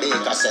Vengeance, the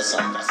baker says so.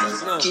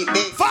 Keep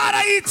baking.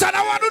 Father eats and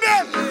I want to do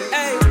them.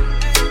 Hey,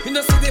 you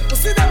know see the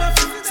pussy them a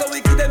fit, so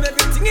we give them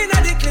everything in a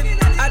the clip.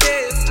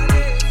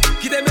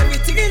 Give them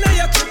everything in a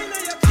your clip.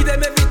 Give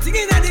them everything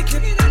in a the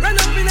clip. Run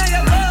up in a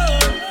your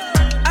home.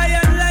 I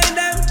align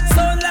them.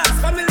 So last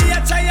family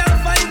I try and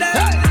find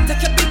them.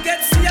 Take a big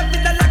get, see a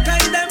bit of luck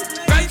in them.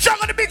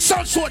 Juggle the big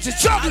sound swatches,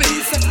 juggling.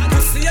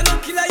 Pussy you no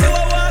killer, you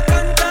a walk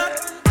and talk.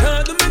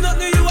 Can't do me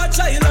nothing, you a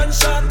child and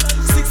shot.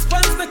 6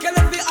 pounds make you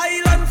left the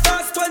island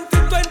fast.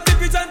 2020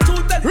 vision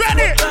 210.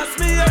 Ready? Last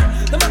me here.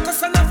 The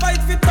Marcus and a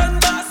fight fit on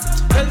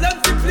bass. Tell them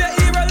to play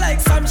hero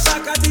like some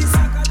Shaka this.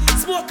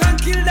 Smoke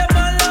and kill them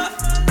and laugh.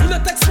 You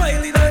not take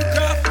smiling and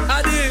craft.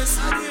 Addies.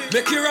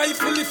 Make your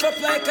rifle lift up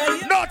like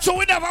a. No, so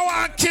we never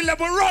want to kill them,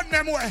 we run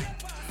them way.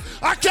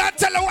 I can't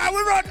tell you why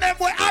we run them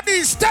way.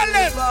 Addies, tell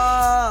them.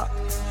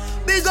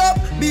 Big up,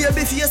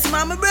 baby face,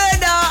 my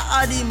brother,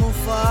 Adi my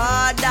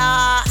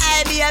father.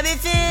 Hey, baby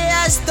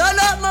face, turn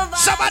up my vibe.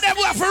 Some of them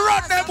will have to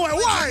run them way,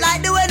 why?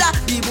 Like the weather,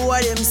 the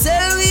boy them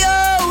sell we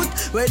out.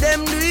 Where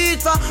them do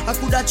it for? I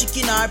coulda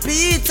chicken or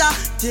pizza.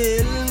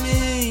 Tell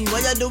me,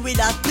 what you do with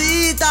that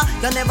pizza?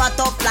 You never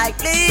tough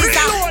like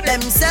Lisa.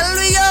 Them sell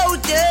we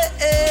out,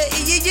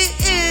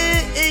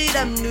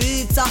 them do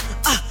it,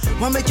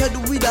 what make you do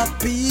with that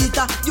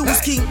pizza?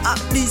 Use King at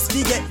this,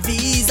 we get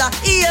visa,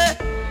 yeah.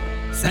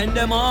 Send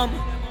them home.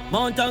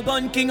 Mount a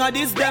gun king of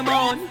this them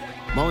on.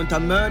 Mount a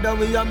murder,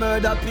 we a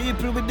murder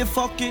people with the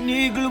fucking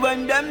eagle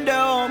when them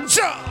down.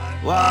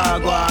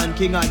 Wagwan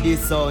king of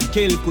this sound,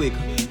 kill quick.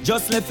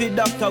 Just left it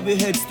doctor, we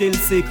head still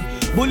sick.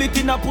 Bullet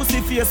in a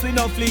pussy face, we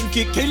no fling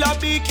kick. Killer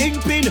be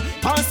kingpin,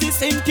 pass the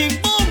same thing,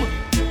 boom.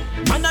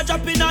 Man a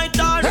drop in night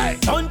bar.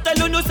 Don't tell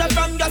you no say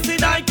from gas in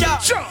night car.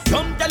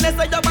 Don't tell us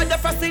that you buy the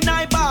frost in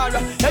night bar.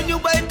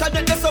 Anyway, cause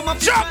you get some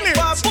of your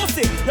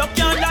pussy. You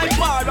can't like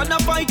bar and a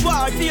fight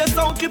war. Fear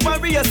sound, keep a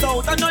race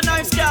out and no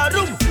knife scare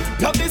room.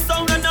 Love this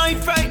sound and night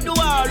fight the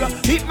war.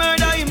 Hit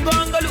murder him, go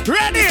and go look.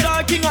 Ready?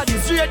 Star king of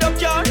this, raid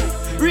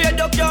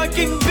up your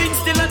kingpin.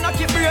 Still a knock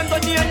your brain go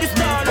near the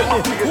star.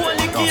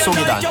 Holy key and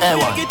night, you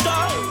play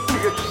guitar.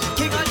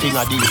 King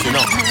of this, you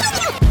know.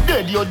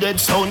 Dead, you're dead,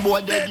 sound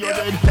boy, dead, you're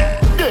dead.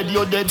 Dead,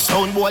 you're dead,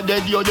 sound boy,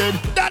 dead, you're dead.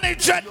 Danny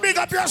Jet, big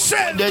up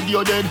yourself. Dead,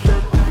 you're dead.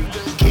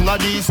 King of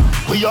these,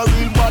 we a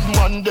real bad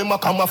man, them a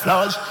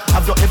camouflage.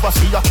 Have you ever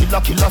seen a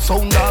killer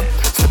sound dog?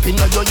 Step in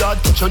your yard,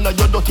 touch on your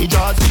dirty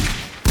jaws.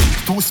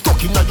 Too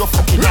stuck in your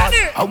fucking heart.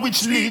 And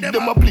which league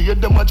them a play,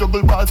 them a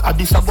juggle balls. And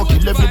this a go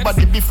kill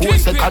everybody before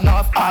second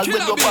half. All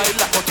when you buy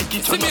like a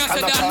ticket, you not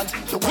stand a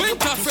chance. So when you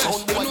party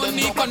sound, boy, them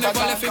no matter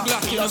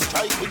that. Killers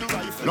strike with the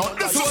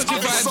rifle. Soldier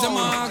vibes, them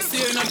a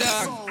stay in a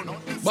dark.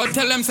 But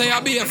tell them say I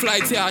be a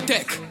flight here,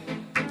 tech.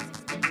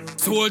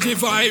 Soldier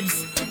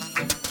vibes.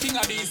 King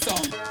of these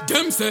songs.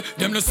 Them say,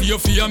 them no see you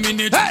for a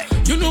minute. Hey.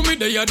 You know me,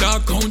 they are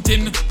dark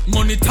counting.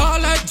 Money tall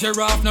like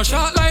giraffe, no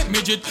short like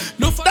midget.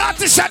 No that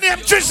is your name,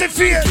 Trishy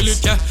Fields. Kill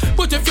it, yeah.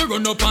 But if you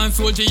run up and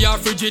soldier, you're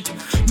frigid.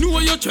 Know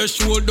your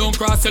threshold, don't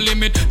cross the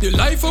limit. The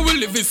life we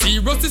live is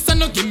serious, it's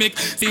no gimmick.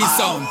 See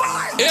sound.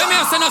 Hear me,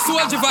 I say no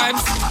soldier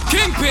vibes.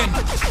 Kingpin,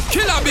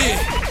 Killer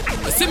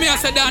B. See me, I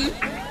say Dan.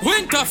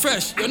 Winter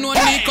fresh. You know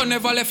Nico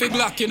never left a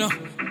Glock, you know.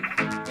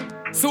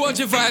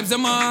 Soldier vibes, the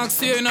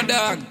marks, you in a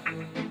dog.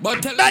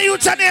 But tell the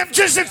youth name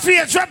Trishy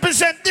Fields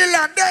represent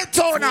Dillon,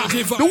 Daytona,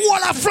 the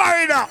whole of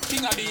Florida.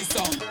 King of these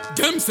songs.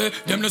 Them say,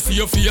 them no see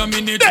you for a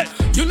minute.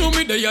 You know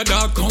me, they are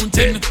dark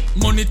counting.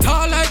 Money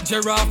tall like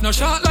giraffe, no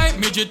short like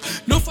midget.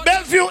 No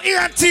Bellevue,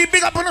 ENT,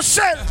 big up on the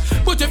shell.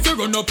 But if you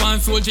run up and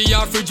soldier,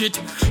 you're frigid.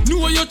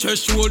 Know your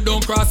threshold,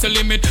 don't cross the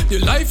limit. The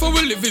life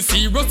we live is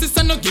serious,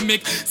 it's no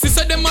gimmick.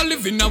 Sister, them are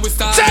living now, we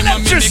start in a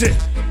minute.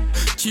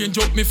 Change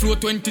up me flow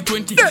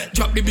 2020.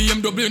 Drop the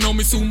BMW, now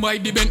me soon buy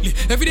the Bentley.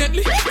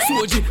 Evidently,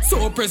 soldier,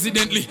 so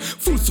presidently.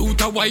 Full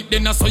suit of white,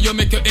 then I saw you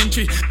make your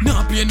entry.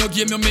 Nah, play no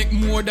game, you make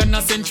more than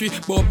a century.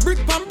 But brick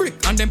pan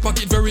brick, and then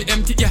pocket very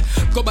empty. Yeah,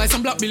 go buy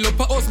some black bill up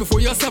a house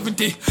before you're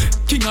 70.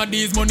 King of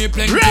these money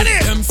plenty.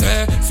 Ready? Them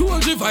say,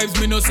 soldier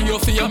vibes, me no see you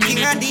for a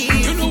minute.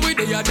 You know where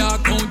they are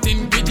dark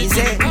counting digits.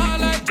 All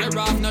like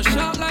giraffe, no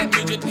short like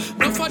midget.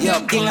 No for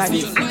them, King of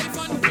these.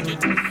 Life and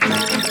digit.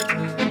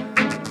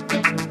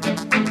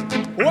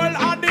 Well,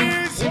 are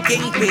these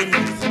Kingpin,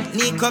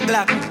 Nico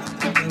Black.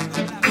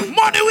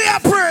 Money we are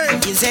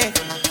praying. You say,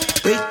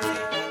 brick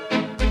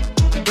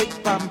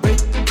pam brick,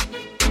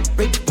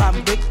 brick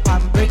pam brick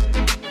pam brick,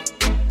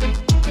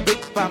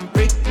 brick pam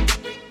brick,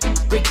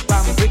 brick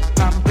pam brick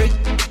pam brick,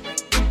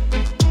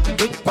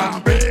 brick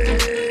pam brick,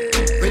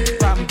 brick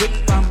pam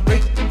brick pam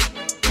brick,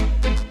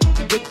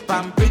 brick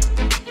pam brick,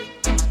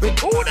 brick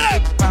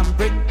pam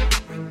brick.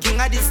 King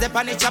of this step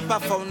on the chopper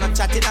phone, not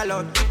chatting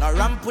alone. No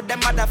ramp put them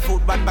other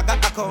food, one bag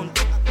of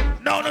account.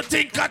 No, no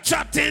think of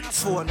chatting.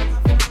 Phone,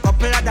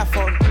 couple other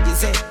phone. You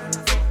say,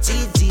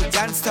 GG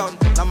Johnstone.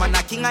 No man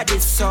a king of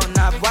this son.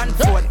 Have one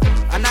phone,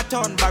 and a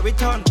ton,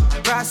 baritone,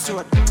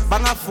 crossroad,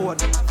 bang a phone.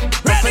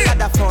 Couple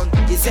other phone.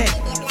 You say,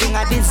 king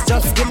of this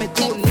just give me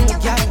 2 new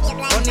guy.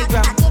 Only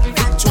gram,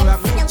 picture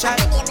of new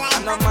child.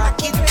 And no man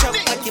kid chop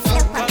like you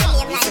football.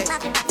 You say,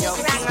 yo,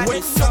 king of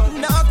this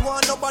son. Not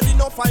one, nobody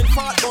no find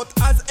fault. But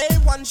as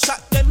A1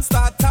 shot, them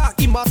start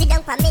talking. Sit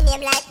down for me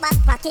name like back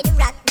pocket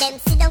rock. Them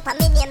sit down for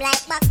me name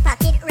like back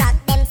pocket rock.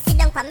 Them sit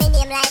down for me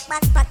name like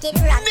back pocket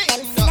rock.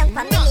 Them sit down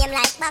for me name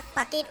like back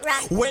pocket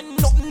rock. When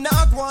nothing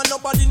not one,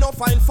 nobody no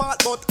find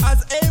fault. But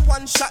as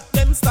A1 shot,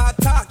 them start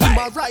talking.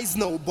 My rise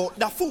now, but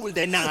the fool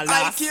they not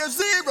last. I care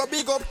zero,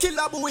 big up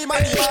killer boy,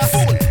 man, you a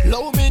fool.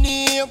 Low me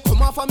name,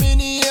 come off of me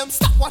name.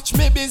 Stop watch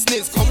me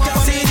business, come off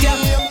of me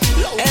name.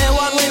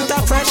 A1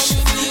 winter fresh,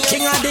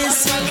 king of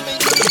this.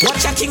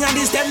 Watch a king of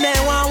this, them they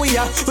want we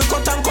are. We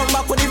cut and come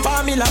back with the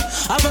formula.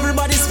 Have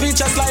everybody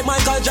speeches like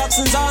Michael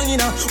Jackson's song, you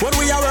know. When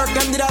we are work,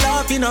 them did a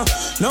laugh, you know.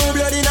 No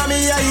blood in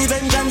me,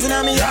 even gems in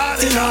me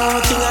heart, you know.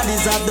 King of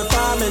this have the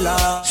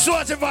formula.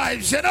 Soldier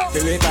vibes, you know.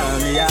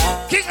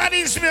 King of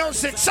this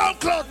music,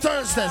 Soundcloud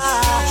Thursdays.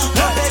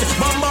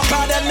 Bumbo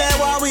call them they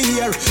want we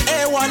here.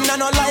 A1 and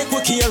no like we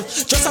care.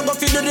 Just a go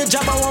fi do the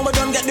job and when we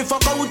done get the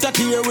fuck out of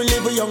here. We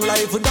live a young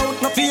life without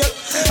no fear.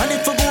 And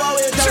if we go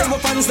away, tell our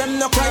fans them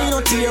no cry no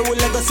tear. We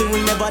legacy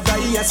will never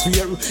die as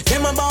fear.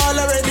 Them a ball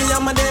already,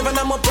 I'm a devil,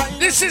 I'm a pride.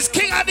 This is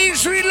King of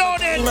these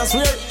reloaded. I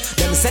swear,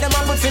 them say them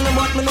a put me,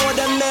 but me know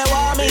them they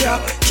want me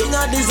up. King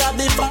of these have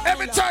the fuck.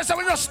 Every Thursday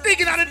we just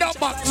sneaking out the dog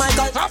box.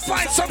 I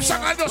find some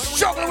song I just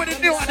struggle with the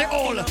new and the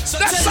old.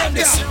 That's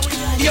something.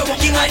 You're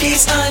walking at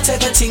these all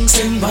type of things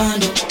in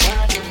band.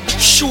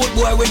 Shoot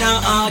boy we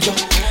not argue.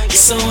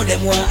 So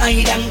them want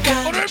hide and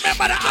can.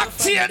 Remember the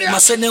act here. My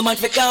son them man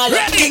fi call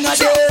it King of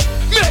them.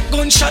 Make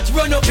gunshot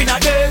run up in a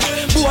them.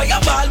 Boy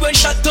a ball when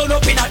shot turn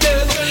up in a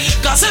them.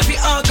 Cause every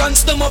organ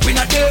stum up in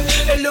a them.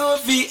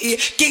 L-O-V-E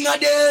King of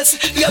this.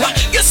 Yeah,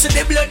 you see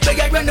the blood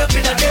bag run up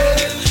in a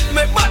them.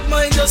 Make bad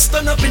mind just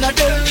turn up in a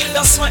them.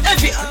 That's why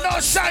every no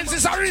signs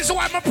is a reason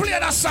why I'm play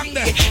that song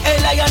there. A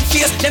lion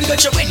face them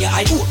got you when you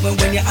eye open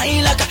when you eye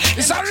like a.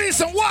 It's a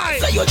reason why.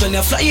 Fly out when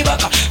you fly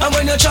back and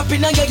when you jump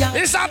in a yeah.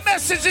 It's a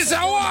message, it's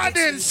a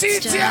warning. See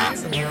it here.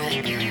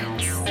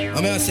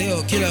 I'm gonna say,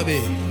 yo, Killer B,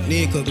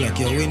 Nico Black,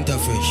 yo, winter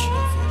fresh.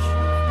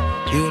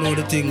 You know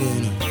the thing,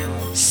 you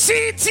know. See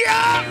it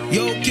here.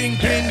 Yo,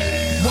 Kingpin,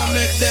 what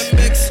make them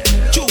vex?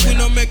 True, we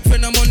no make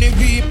friend of money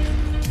weep.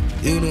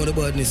 You know the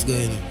badness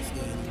going on.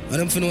 And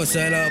them finna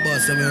say our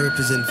boss, I'm gonna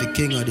represent for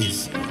King of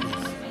this.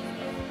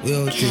 We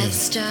out here.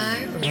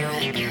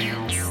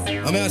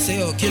 I'm gonna say,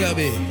 yo, Killer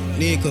B,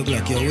 Nico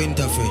Black, your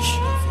winter fresh.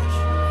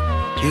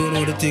 You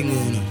know the thing,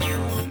 you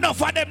know.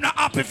 Enough of them not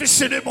happy if you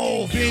see them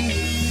moving.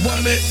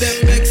 One make them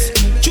vex.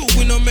 Two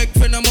we no make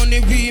friend of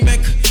money we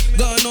make.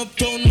 Gone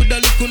uptown with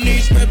a little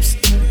need preps.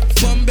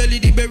 One belly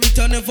the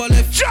berita never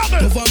left.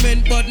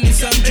 Government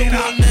badness and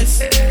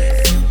dualness.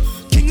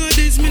 King of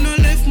this me no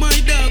left my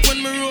dog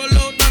when me roll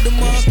out of the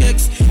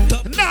markex.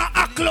 Nah,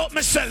 I cloak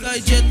myself. I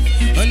jet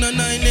and a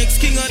 9X.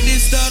 King of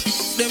this that.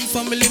 Them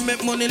family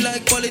make money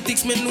like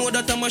politics. Me know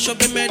that I'm a shop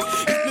them head.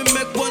 If me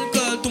make one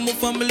call to my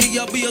family,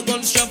 I'll be a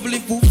guns travel.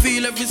 If who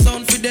feel every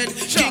sound for dead.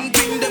 King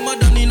them a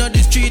done in the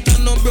street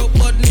and no broke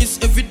badness.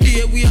 Every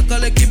day we a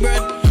collect the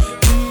bread.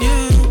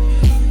 Yeah,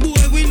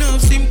 boy we now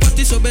have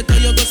sympathy, so better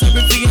you go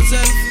sorry for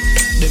yourself.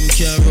 Them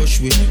can't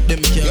rush with,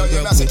 them can't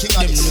grab with.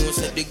 Them know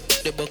say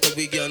the buckle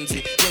we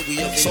ganzi. Yeah we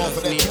have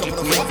enough need to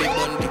we have a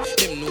bandy.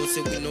 Them know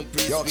say we no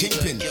praise. Yo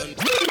Kingpin,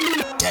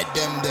 dead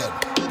them dead.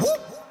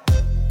 Whoop.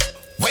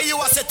 Where you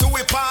are set to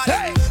we party?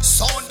 Hey.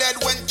 Sound dead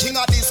when King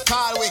of this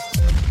call we.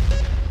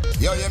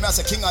 Yo, you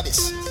say King of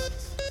this.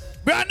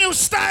 Brand new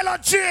style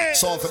of J.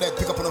 Sound for that,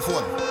 pick up on the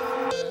phone.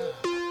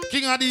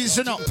 King of these,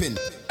 you know. Kingpin.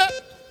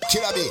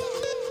 Killer B,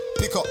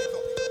 pick up.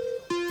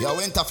 Yo,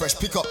 winter fresh,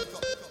 pick up.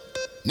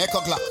 Neck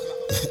o'clock.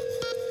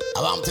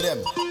 Alarm to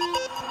them.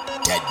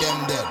 Dead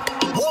them dead.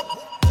 Whoop.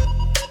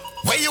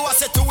 Where you are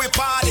set to we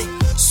party?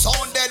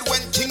 Sound dead when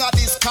King of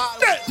this call.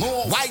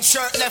 More white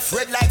shirt left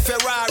red like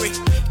Ferrari.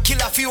 Kill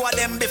a few of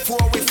them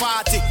before we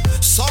party.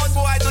 Sound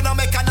boy do not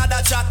make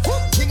another chat.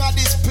 King of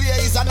this play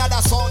is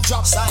another sound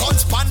drop.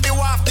 Guns pan the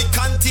wharf, the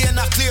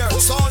container clear.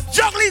 Sound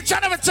juggle each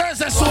and every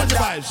Thursday, sound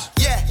vibes.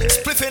 Yeah,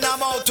 spliffing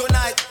them out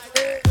tonight.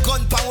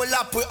 Gun pan will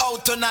up we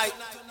out tonight.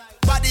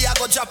 Body I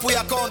go drop we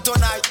account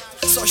tonight.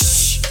 So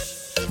shh,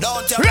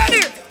 don't tell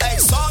ready. Hey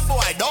sound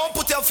boy, don't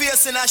put your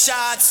face in a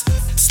shots.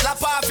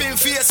 Slap off in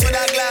face with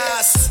a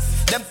glass.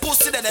 Them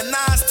pussy them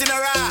nasty in a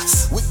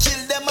ass. We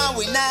kill them and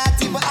we not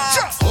even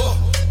ask.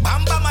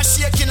 Bam bam a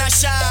shake in a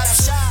shot.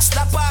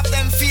 Slap off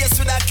them face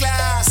with a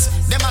glass.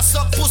 Them a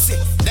suck pussy,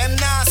 them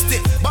nasty.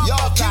 Yo,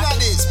 King of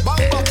this,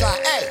 Bambucker,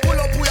 hey. Pull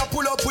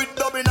up with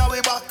dub in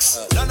our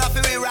box. None of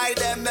we ride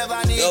them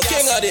never need. Yo,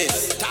 King of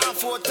this. Time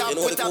for top you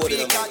know with a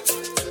peacock.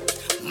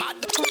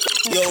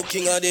 Yo,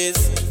 King of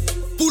this.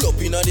 Pull up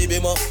in a the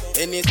bema.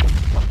 Any.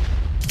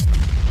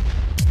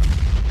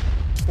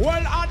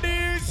 Well,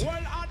 Addies.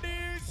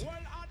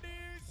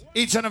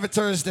 Each and every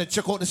Thursday,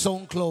 check out the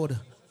Soundcloud.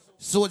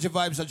 Soldier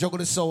Vibes that juggle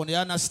the sound. You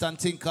understand?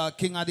 Think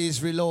King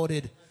Addies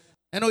Reloaded.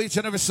 You know, each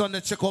and every Sunday,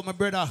 check out my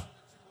brother,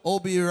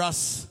 O.B.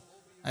 Ross.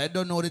 I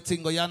don't know the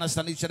thing, but you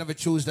understand? Each and every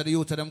Tuesday, the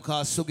youth of them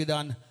call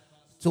Sugidan,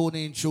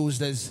 Tony in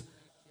Tuesdays.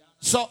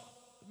 So,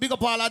 big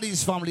up all of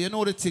these family. You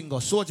know the thing,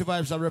 Soldier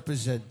Vibes that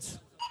represent.